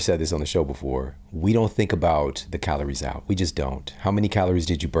nobody's ever said this on the show before. We don't think about the calories out. We just don't. How many calories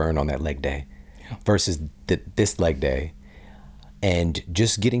did you burn on that leg day versus this leg day? And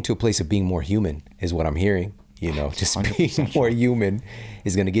just getting to a place of being more human is what I'm hearing. Just being more human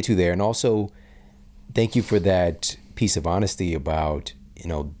is going to get you there. And also, thank you for that piece of honesty about,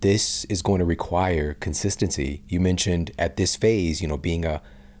 this is going to require consistency. You mentioned at this phase, being a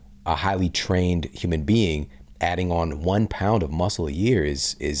highly trained human being, adding on 1 pound of muscle a year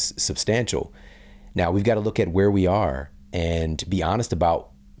is substantial. Now, we've got to look at where we are and be honest about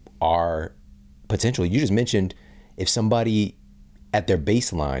our potential. You just mentioned if somebody at their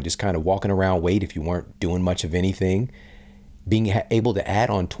baseline, just kind of walking around weight, if you weren't doing much of anything, being able to add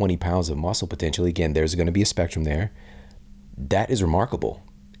on 20 pounds of muscle potentially, again, there's going to be a spectrum there. That is remarkable.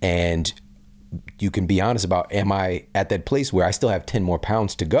 And you can be honest about, am I at that place where I still have 10 more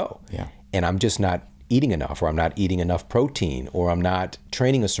pounds to go? Yeah. And I'm just not eating enough, or I'm not eating enough protein, or I'm not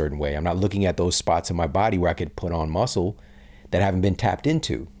training a certain way. I'm not looking at those spots in my body where I could put on muscle that haven't been tapped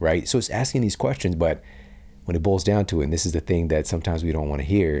into, right? So it's asking these questions, but when it boils down to it, and this is the thing that sometimes we don't want to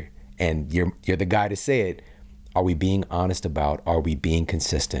hear, and you're the guy to say it, are we being honest about, are we being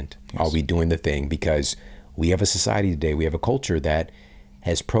consistent? Yes. Are we doing the thing? Because we have a society today, we have a culture that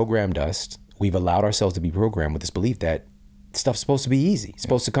has programmed us, we've allowed ourselves to be programmed with this belief that stuff's supposed to be easy, it's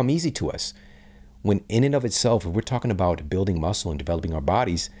supposed to come easy to us. When in and of itself, if we're talking about building muscle and developing our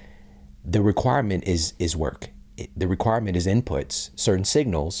bodies, the requirement is work. The requirement is inputs, certain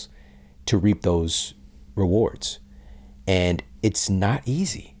signals to reap those rewards. And it's not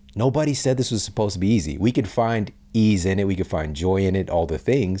easy. Nobody said this was supposed to be easy. We could find ease in it, we could find joy in it, all the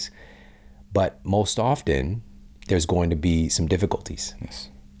things, but most often there's going to be some difficulties. Yes.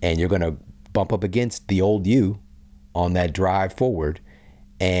 And you're going to bump up against the old you on that drive forward,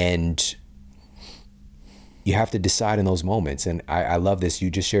 and you have to decide in those moments. And I love this. You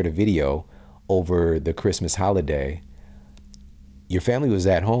just shared a video over the Christmas holiday. Your family was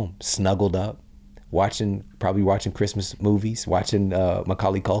at home, snuggled up, probably watching Christmas movies, watching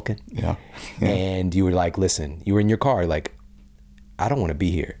Macaulay Culkin. Yeah. And you were like, listen, you were in your car, like, I don't want to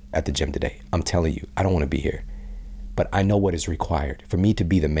be here at the gym today. I'm telling you, I don't want to be here. But I know what is required for me to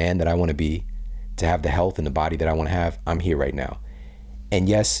be the man that I want to be, to have the health and the body that I want to have. I'm here right now. And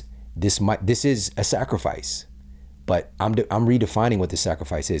yes, this is a sacrifice, but I'm redefining what the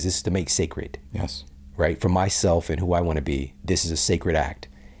sacrifice is. This is to make sacred. Yes. Right? For myself and who I want to be, this is a sacred act.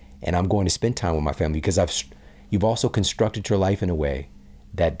 And I'm going to spend time with my family because you've also constructed your life in a way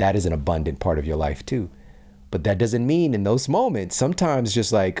that is an abundant part of your life too. But that doesn't mean in those moments, sometimes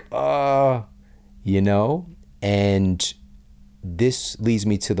just like, and this leads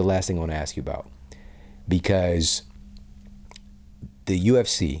me to the last thing I want to ask you about, because the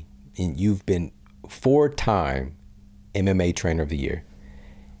UFC, and you've been 4-time MMA trainer of the year,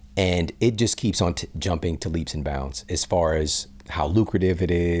 and it just keeps on jumping to leaps and bounds as far as how lucrative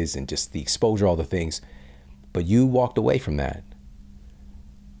it is and just the exposure, all the things. But you walked away from that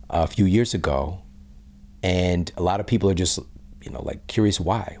a few years ago, and a lot of people are just, like curious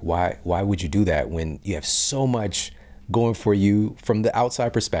why would you do that when you have so much going for you from the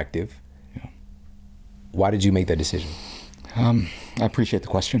outside perspective? Yeah. Why did you make that decision? I appreciate the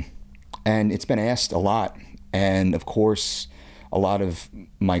question, and it's been asked a lot. And of course, a lot of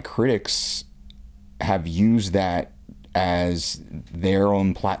my critics have used that as their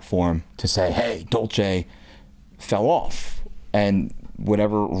own platform to say, hey, Dolce fell off, and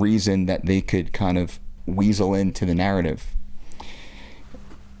whatever reason that they could kind of weasel into the narrative.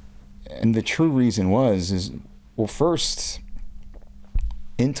 And the true reason is, well, first,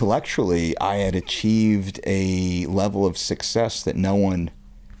 intellectually, I had achieved a level of success that no one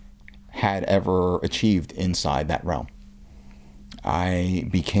had ever achieved inside that realm. I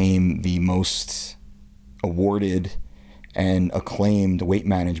became the most awarded and acclaimed weight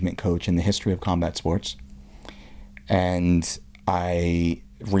management coach in the history of combat sports. And I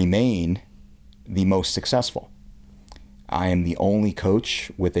remain the most successful. I am the only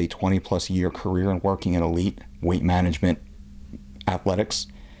coach with a 20-plus year career in working in elite weight management athletics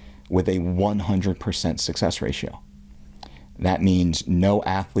with a 100% success ratio. That means no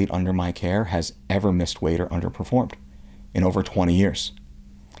athlete under my care has ever missed weight or underperformed in over 20 years.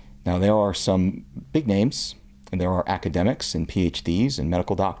 Now, there are some big names, and there are academics and PhDs and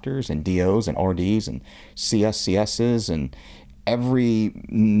medical doctors and DOs and RDs and CSCSs and every,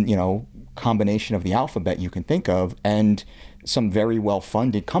 combination of the alphabet you can think of, and some very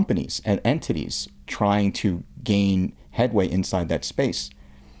well-funded companies and entities trying to gain headway inside that space.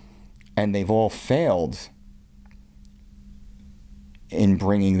 And they've all failed in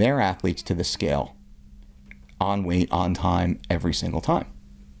bringing their athletes to the scale on weight, on time, every single time.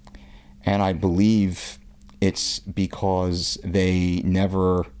 And I believe it's because they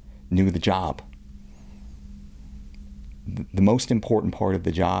never knew the job. The most important part of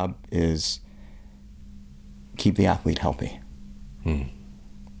the job is keep the athlete healthy.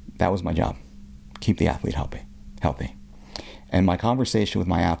 That was my job. Keep the athlete healthy. And my conversation with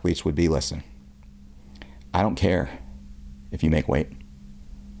my athletes would be, listen, I don't care if you make weight.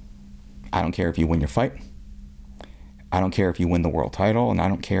 I don't care if you win your fight. I don't care if you win the world title, and I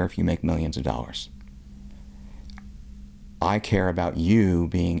don't care if you make millions of dollars. I care about you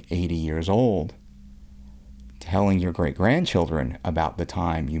being 80 years old, telling your great-grandchildren about the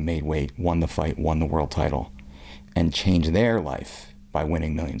time you made weight, won the fight, won the world title, and changed their life by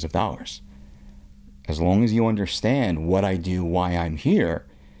winning millions of dollars. As long as you understand what I do, why I'm here,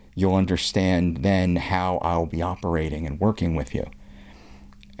 you'll understand then how I'll be operating and working with you.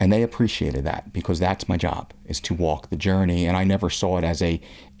 And they appreciated that, because that's my job, is to walk the journey. And I never saw it as a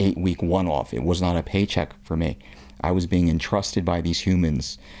 8-week one-off. It was not a paycheck for me. I was being entrusted by these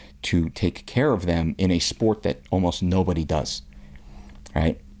humans to take care of them in a sport that almost nobody does,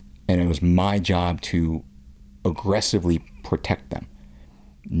 right? And it was my job to aggressively protect them,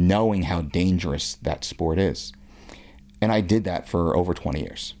 knowing how dangerous that sport is. And I did that for over 20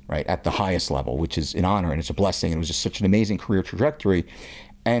 years, right? At the highest level, which is an honor and it's a blessing. It was just such an amazing career trajectory.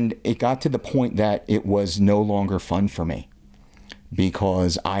 And it got to the point that it was no longer fun for me,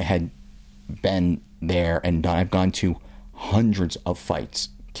 because I had been there and done, I've gone to hundreds of fights,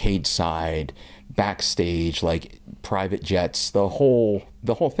 cage side, backstage, like private jets, the whole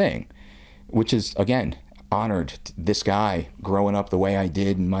thing, which is, again, honored this guy growing up the way I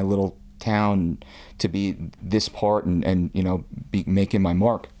did in my little town to be this part and be making my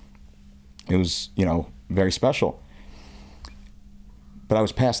mark. It was, very special. But I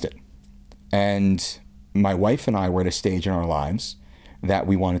was past it. And my wife and I were at a stage in our lives that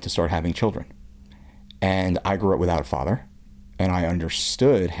we wanted to start having children. And I grew up without a father, and I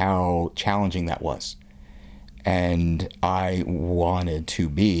understood how challenging that was. And I wanted to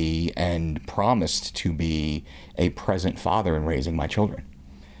be, and promised to be, a present father in raising my children.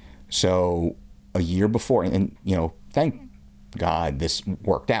 So a year before, and thank God this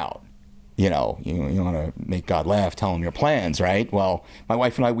worked out. You want to make God laugh, tell him your plans, right? Well, my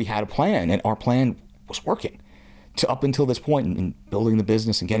wife and I, we had a plan, and our plan was working to up until this point in building the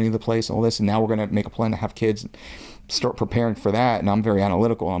business and getting to the place and all this. And now we're going to make a plan to have kids and start preparing for that. And I'm very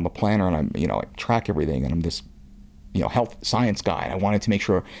analytical. I'm a planner, and I track everything. And I'm this, health science guy. And I wanted to make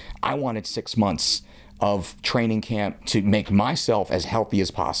sure, I wanted 6 months of training camp to make myself as healthy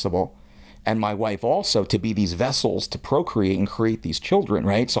as possible, and my wife also to be these vessels to procreate and create these children,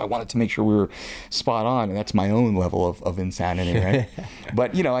 right? So I wanted to make sure we were spot on, and that's my own level of insanity, right?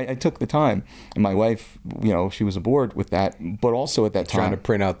 But, I took the time, and my wife, she was aboard with that, but also at that time... Trying to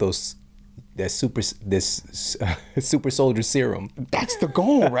print out this super soldier serum. That's the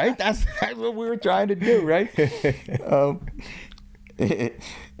goal, right? That's what we were trying to do, right?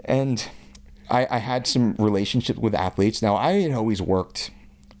 And I had some relationships with athletes. Now, I had always worked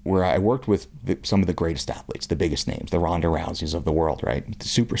where I worked with some of the greatest athletes, the biggest names, the Ronda Rouseys of the world, right? The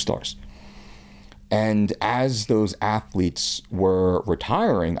superstars. And as those athletes were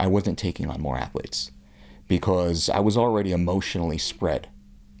retiring, I wasn't taking on more athletes because I was already emotionally spread.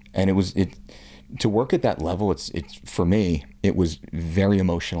 And to work at that level, it's for me, it was very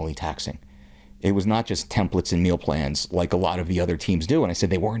emotionally taxing. It was not just templates and meal plans like a lot of the other teams do. And I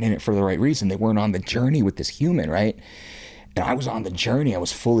said they weren't in it for the right reason. They weren't on the journey with this human, right? And I was on the journey. I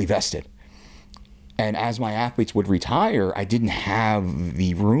was fully vested. And as my athletes would retire, I didn't have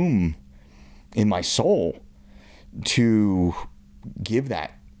the room in my soul to give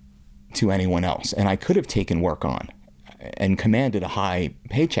that to anyone else. And I could have taken work on and commanded a high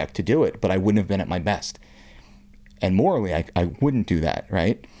paycheck to do it, but I wouldn't have been at my best. And morally, I wouldn't do that,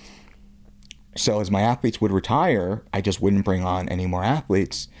 right? So as my athletes would retire, I just wouldn't bring on any more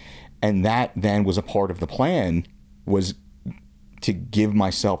athletes. And that then was a part of the plan, was to give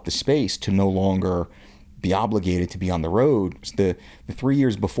myself the space to no longer be obligated to be on the road. The 3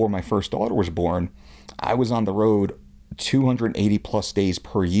 years before my first daughter was born, I was on the road 280 plus days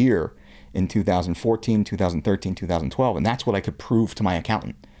per year in 2014, 2013, 2012. And that's what I could prove to my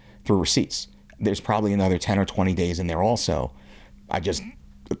accountant through receipts. There's probably another 10 or 20 days in there also. A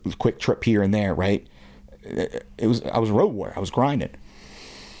quick trip here and there, right? I was a road warrior. I was grinding.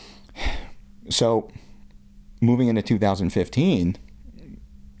 So moving into 2015,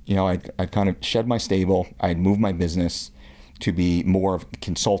 I'd kind of shed my stable. I'd moved my business to be more of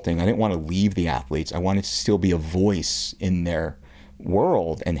consulting. I didn't want to leave the athletes. I wanted to still be a voice in their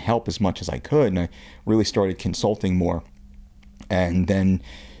world and help as much as I could. And I really started consulting more. And then,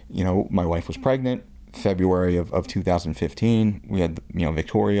 my wife was pregnant. February of 2015, we had,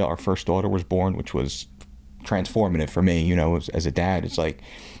 Victoria, our first daughter, was born, which was transformative for me. As a dad, it's like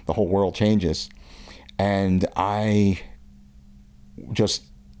the whole world changes. And I've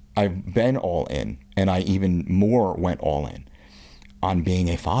been all in, and I even more went all in on being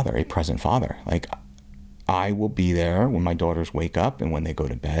a father, a present father. Like, I will be there when my daughters wake up and when they go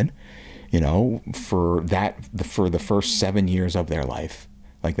to bed, for the first 7 years of their life.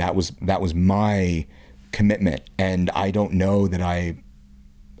 Like, that was my commitment. And I don't know that I,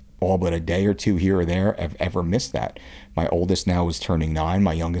 all but a day or two here or there, have ever missed that. My oldest now is turning 9.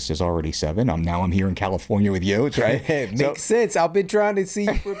 My youngest is already 7. I'm here in California with you. It's right. It makes sense. I've been trying to see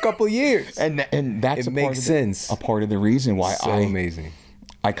you for a couple of years. and that's a part of the reason why amazing.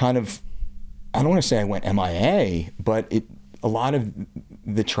 I kind of, I don't want to say I went MIA, but a lot of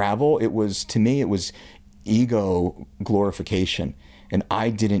the travel, to me, it was ego glorification. And I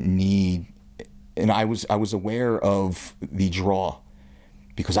didn't need, and I was aware of the draw,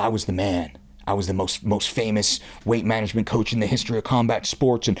 because I was the man. I was the most famous weight management coach in the history of combat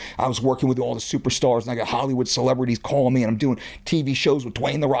sports, and I was working with all the superstars, and I got Hollywood celebrities calling me, and I'm doing TV shows with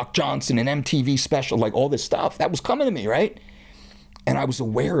Dwayne "The Rock" Johnson and MTV special, like all this stuff that was coming to me, right? And I was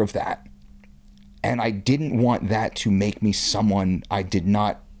aware of that, and I didn't want that to make me someone I did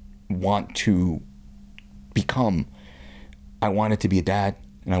not want to become. I wanted to be a dad,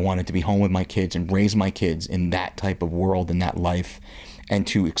 and I wanted to be home with my kids and raise my kids in that type of world and that life, and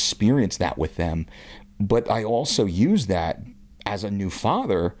to experience that with them. But I also use that as a new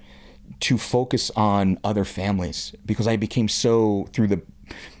father to focus on other families, because I became so, through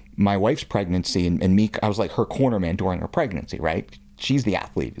my wife's pregnancy and me, I was like her corner man during her pregnancy, right? She's the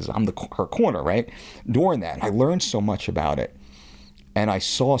athlete, I'm her corner, right? During that, I learned so much about it. And I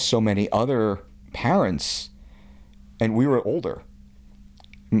saw so many other parents, and we were older.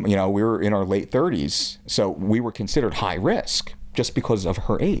 We were in our late 30s, so we were considered high risk just because of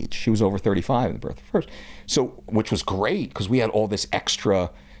her age. She was over 35 at the birth of first. So, which was great, because we had all this extra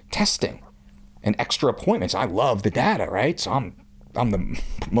testing and extra appointments. I love the data, right? So I'm the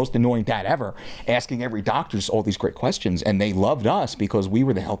most annoying dad ever, asking every doctor all these great questions, and they loved us because we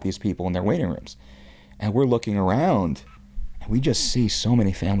were the healthiest people in their waiting rooms. And we're looking around, and we just see so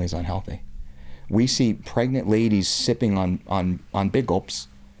many families unhealthy. We see pregnant ladies sipping on Big Gulps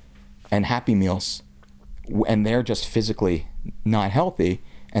and Happy Meals, and they're just physically not healthy,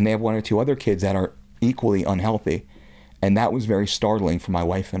 and they have 1 or 2 other kids that are equally unhealthy. And that was very startling for my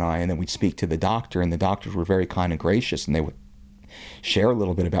wife and I. And then we'd speak to the doctor, and the doctors were very kind and gracious, and they would share a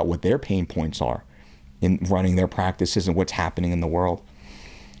little bit about what their pain points are in running their practices and what's happening in the world.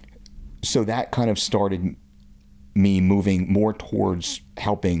 So that kind of started me moving more towards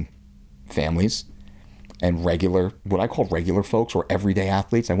helping families and what I call regular folks, or everyday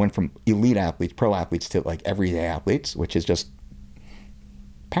athletes. I went from elite athletes, pro athletes, to like everyday athletes, which is just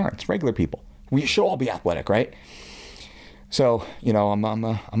parents, regular people. We should all be athletic, right? So,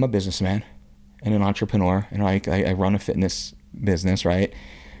 I'm a businessman and an entrepreneur, and I run a fitness business, right?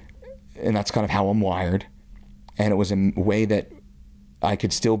 And that's kind of how I'm wired. And it was a way that I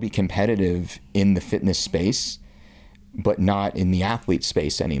could still be competitive in the fitness space, but not in the athlete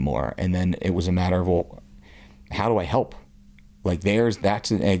space anymore. And then it was a matter of, well, how do I help? Like,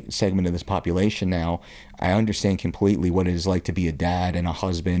 that's a segment of this population now. I understand completely what it is like to be a dad and a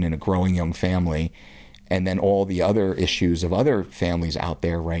husband and a growing young family, and then all the other issues of other families out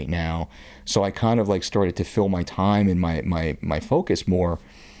there right now. So I kind of like started to fill my time and my focus more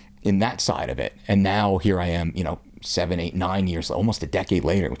in that side of it. And now here I am, 7, 8, 9 years, almost a decade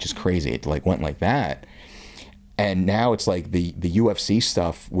later, which is crazy. It like went like that. And now it's like the UFC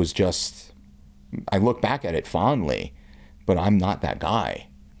stuff was just, I look back at it fondly, but I'm not that guy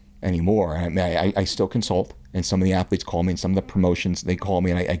anymore. I still consult, and some of the athletes call me, and some of the promotions, they call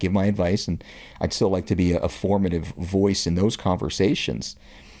me, and I give my advice, and I'd still like to be a formative voice in those conversations.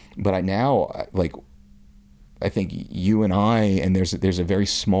 But I think you and I, and there's a very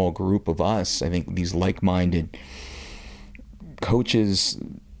small group of us, I think these like-minded coaches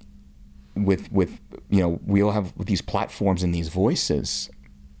with we all have these platforms and these voices,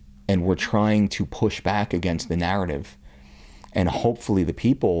 and we're trying to push back against the narrative. And hopefully the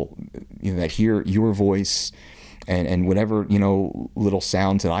people that hear your voice and whatever, you know, little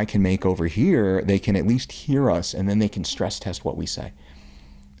sounds that I can make over here, they can at least hear us, and then they can stress test what we say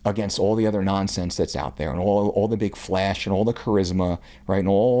against all the other nonsense that's out there, and all the big flash and all the charisma, right, and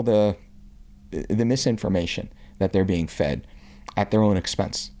all the misinformation that they're being fed at their own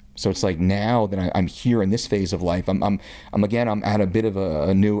expense. So it's like, now that I'm here in this phase of life, I'm at a bit of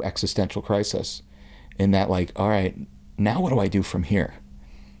a new existential crisis, in that, like, all right, now what do I do from here?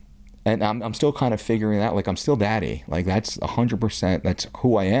 And I'm still kind of figuring out, like, I'm still daddy. Like, that's 100%, that's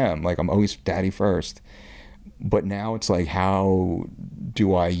who I am. Like, I'm always daddy first. But now it's like, how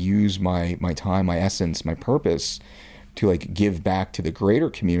do I use my time, my essence, my purpose to, like, give back to the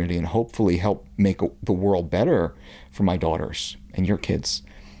greater community and hopefully help make the world better for my daughters and your kids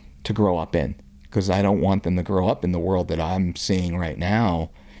to grow up in? Because I don't want them to grow up in the world that I'm seeing right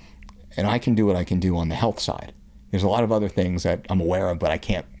now. And I can do what I can do on the health side. There's a lot of other things that I'm aware of, but I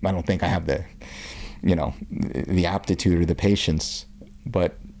don't think I have the, you know, the aptitude or the patience.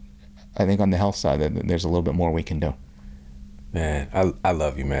 But I think on the health side, there's a little bit more we can do. Man, I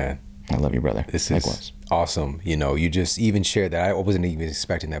love you, man. I love you, brother. This Likewise. is awesome. You know, you just even shared that. I wasn't even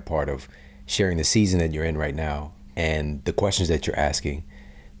expecting that part of sharing the season that you're in right now and the questions that you're asking,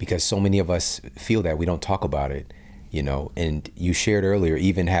 because so many of us feel that we don't talk about it, you know. And you shared earlier,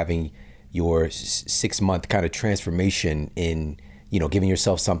 even having your 6-month kind of transformation in, you know, giving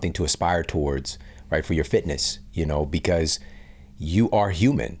yourself something to aspire towards, right, for your fitness, you know, because you are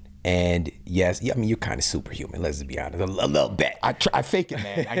human. And yes, I mean, you're kind of superhuman, let's be honest, a little bit. I fake it,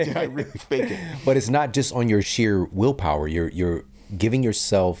 man. I really fake it. But it's not just on your sheer willpower. You're giving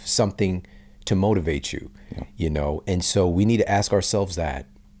yourself something to motivate you, you know. And so we need to ask ourselves that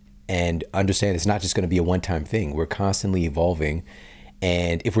and understand it's not just going to be a one-time thing. We're constantly evolving.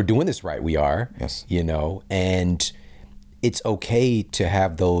 And if we're doing this right, we are, yes, you know, and it's okay to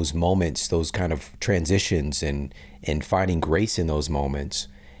have those moments, those kind of transitions, and finding grace in those moments.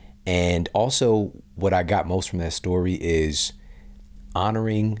 And also what I got most from that story is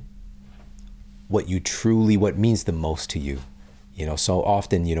honoring what means the most to you. You know, so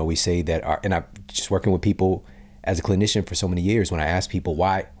often, you know, we say that and I'm just working with people as a clinician for so many years, when I ask people,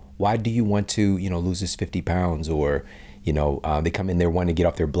 why do you want to, you know, lose this 50 pounds? Or, you know, they come in there wanting to get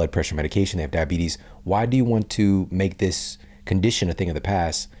off their blood pressure medication, they have diabetes. Why do you want to make this condition a thing of the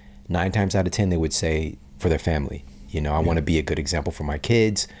past? 9 times out of 10, they would say for their family. You know, I want to be a good example for my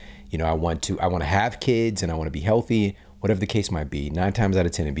kids. You know, I want to have kids, and I want to be healthy, whatever the case might be. 9 times out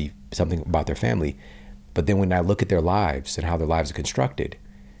of 10, it'd be something about their family. But then when I look at their lives and how their lives are constructed,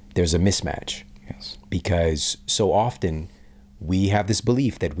 there's a mismatch. Yes. Because so often we have this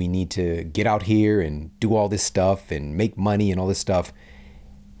belief that we need to get out here and do all this stuff and make money and all this stuff.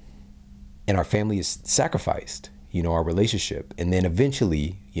 And our family is sacrificed, you know, our relationship. And then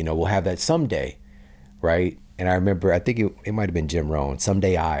eventually, you know, we'll have that someday, right? And I remember, I think it might have been Jim Rohn,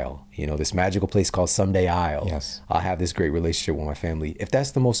 Someday I'll, you know, this magical place called Someday I'll. Yes. I'll have this great relationship with my family. If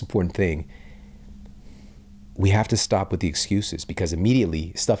that's the most important thing, we have to stop with the excuses, because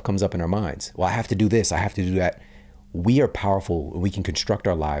immediately stuff comes up in our minds. Well, I have to do this, I have to do that. We are powerful, and we can construct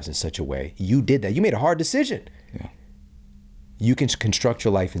our lives in such a way. You did that. You made a hard decision. Yeah. You can construct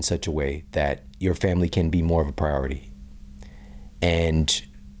your life in such a way that your family can be more of a priority. And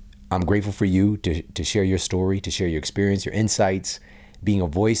I'm grateful for you to share your story, to share your experience, your insights, being a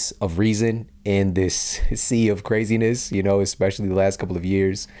voice of reason in this sea of craziness, you know, especially the last couple of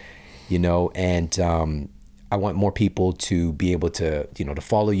years, you know. And I want more people to be able to, you know, to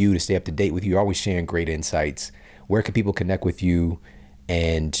follow you, to stay up to date with you. You're always sharing great insights. Where can people connect with you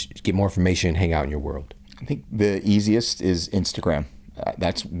and get more information, hang out in your world? I think the easiest is Instagram.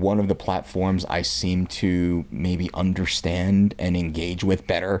 That's one of the platforms I seem to maybe understand and engage with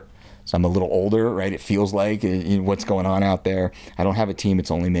better. So I'm a little older, right? It feels like what's going on out there. I don't have a team.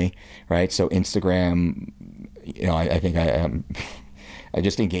 It's only me, right? So Instagram, you know, I think I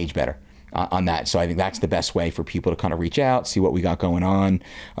just engage better on that. So I think that's the best way for people to kind of reach out, see what we got going on.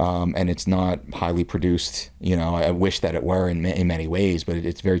 And it's not highly produced. You know, I wish that it were in many ways, but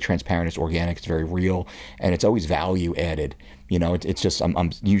it's very transparent. It's organic. It's very real. And it's always value added. You know, it's just,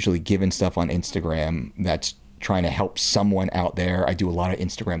 I'm usually given stuff on Instagram that's trying to help someone out there. I do a lot of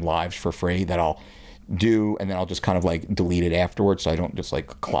Instagram lives for free that I'll do, and then I'll just kind of like delete it afterwards, so I don't just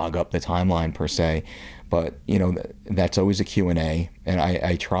like clog up the timeline per se. But you know, that's always a Q&A. And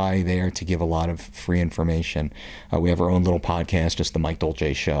I try there to give a lot of free information. We have our own little podcast, just the Mike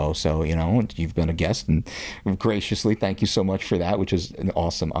Dolce Show. So, you've been a guest, and graciously, thank you so much for that, which is an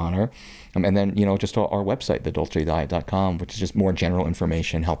awesome honor. And then, just our website, thedolcediet.com, which is just more general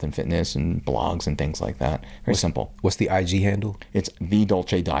information, health and fitness and blogs and things like that. Very simple. What's the IG handle? It's The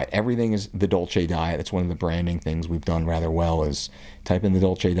Dolce Diet. Everything is The Dolce Diet. It's one of the branding things we've done rather well is type in The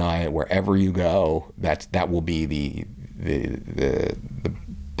Dolce Diet. Wherever you go, that will be the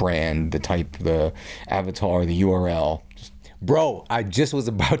brand, the type, the avatar, the URL. Bro, I just was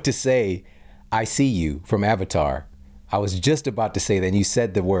about to say, I see you from Avatar. I was just about to say that, and you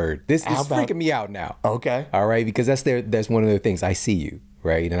said the word. This is freaking me out now. Okay. All right, because that's one of the things. I see you,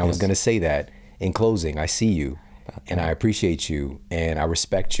 right? And I was going to say that in closing. I see you, and I appreciate you, and I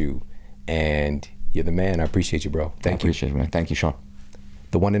respect you, and you're the man. I appreciate you, bro. Thank you. I appreciate you, man. Thank you, Sean.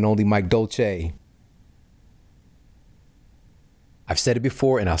 The one and only Mike Dolce. I've said it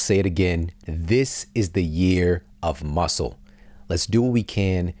before, and I'll say it again. This is the year of muscle. Let's do what we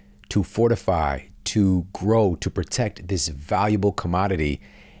can to fortify, to grow, to protect this valuable commodity.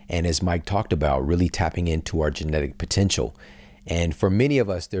 And as Mike talked about, really tapping into our genetic potential. And for many of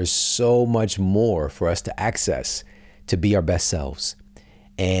us, there's so much more for us to access to be our best selves.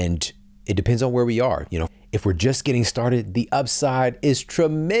 And it depends on where we are. If we're just getting started, the upside is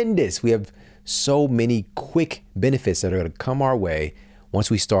tremendous. We have so many quick benefits that are going to come our way once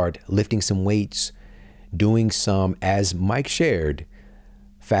we start lifting some weights, doing some, as Mike shared,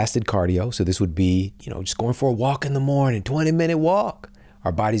 fasted cardio. So this would be, just going for a walk in the morning, 20-minute walk.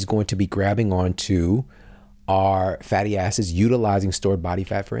 Our body's going to be grabbing onto our fatty acids, utilizing stored body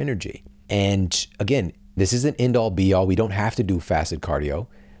fat for energy. And again, this isn't end all be all. We don't have to do fasted cardio,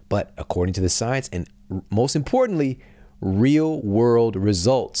 but according to the science, and most importantly, real world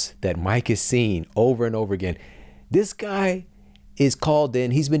results that Mike has seen over and over again. This guy is called in.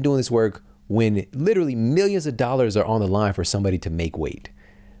 He's been doing this work when literally millions of dollars are on the line for somebody to make weight.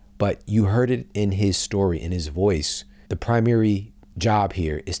 But you heard it in his story, in his voice. The primary job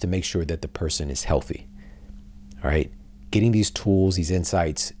here is to make sure that the person is healthy. All right. Getting these tools, these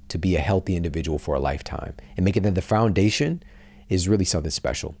insights to be a healthy individual for a lifetime and making them the foundation is really something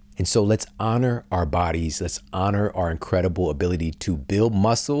special. And so let's honor our bodies. Let's honor our incredible ability to build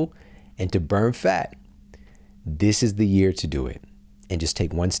muscle and to burn fat. This is the year to do it. And just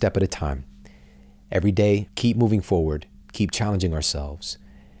take one step at a time. Every day, keep moving forward, keep challenging ourselves.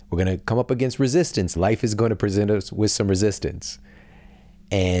 We're going to come up against resistance. Life is going to present us with some resistance.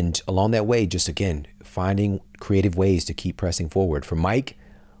 And along that way, just again, finding creative ways to keep pressing forward. For Mike,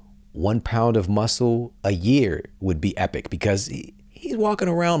 1 pound of muscle a year would be epic because he's walking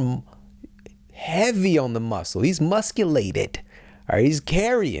around heavy on the muscle. He's musculated. All right, he's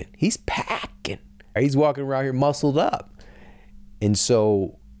carrying, he's packing. All right, he's walking around here muscled up. And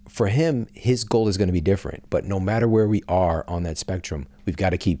so for him, his goal is going to be different. But no matter where we are on that spectrum, we've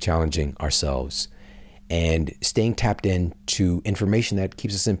got to keep challenging ourselves and staying tapped into information that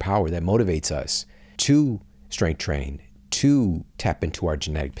keeps us empowered, that motivates us to strength train, to tap into our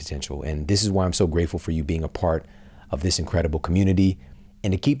genetic potential. And this is why I'm so grateful for you being a part of this incredible community.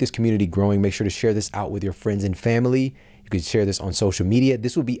 And to keep this community growing, make sure to share this out with your friends and family. You can share this on social media.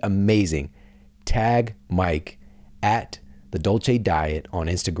 This would be amazing. Tag Mike at The Dolce Diet on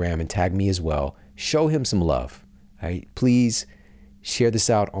Instagram and tag me as well. Show him some love. Right? Please share this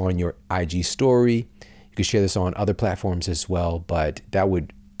out on your IG story. You can share this on other platforms as well, but that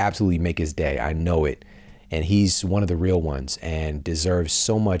would absolutely make his day. I know it. And he's one of the real ones and deserves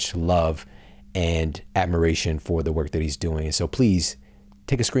so much love and admiration for the work that he's doing. And so please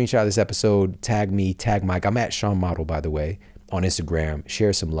take a screenshot of this episode, tag me, tag Mike. I'm at Sean Model, by the way, on Instagram.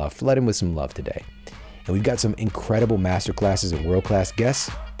 Share some love. Flood him with some love today. And we've got some incredible masterclasses and world-class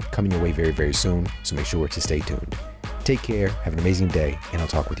guests coming your way very, very soon. So make sure to stay tuned. Take care. Have an amazing day. And I'll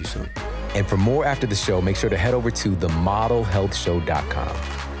talk with you soon. And for more after the show, make sure to head over to themodelhealthshow.com.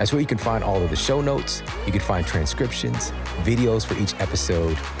 That's where you can find all of the show notes. You can find transcriptions, videos for each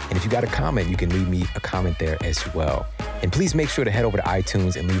episode. And if you got a comment, you can leave me a comment there as well. And please make sure to head over to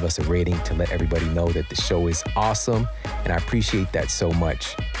iTunes and leave us a rating to let everybody know that the show is awesome. And I appreciate that so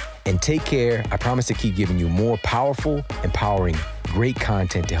much. And take care. I promise to keep giving you more powerful, empowering, great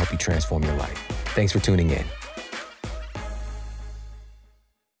content to help you transform your life. Thanks for tuning in.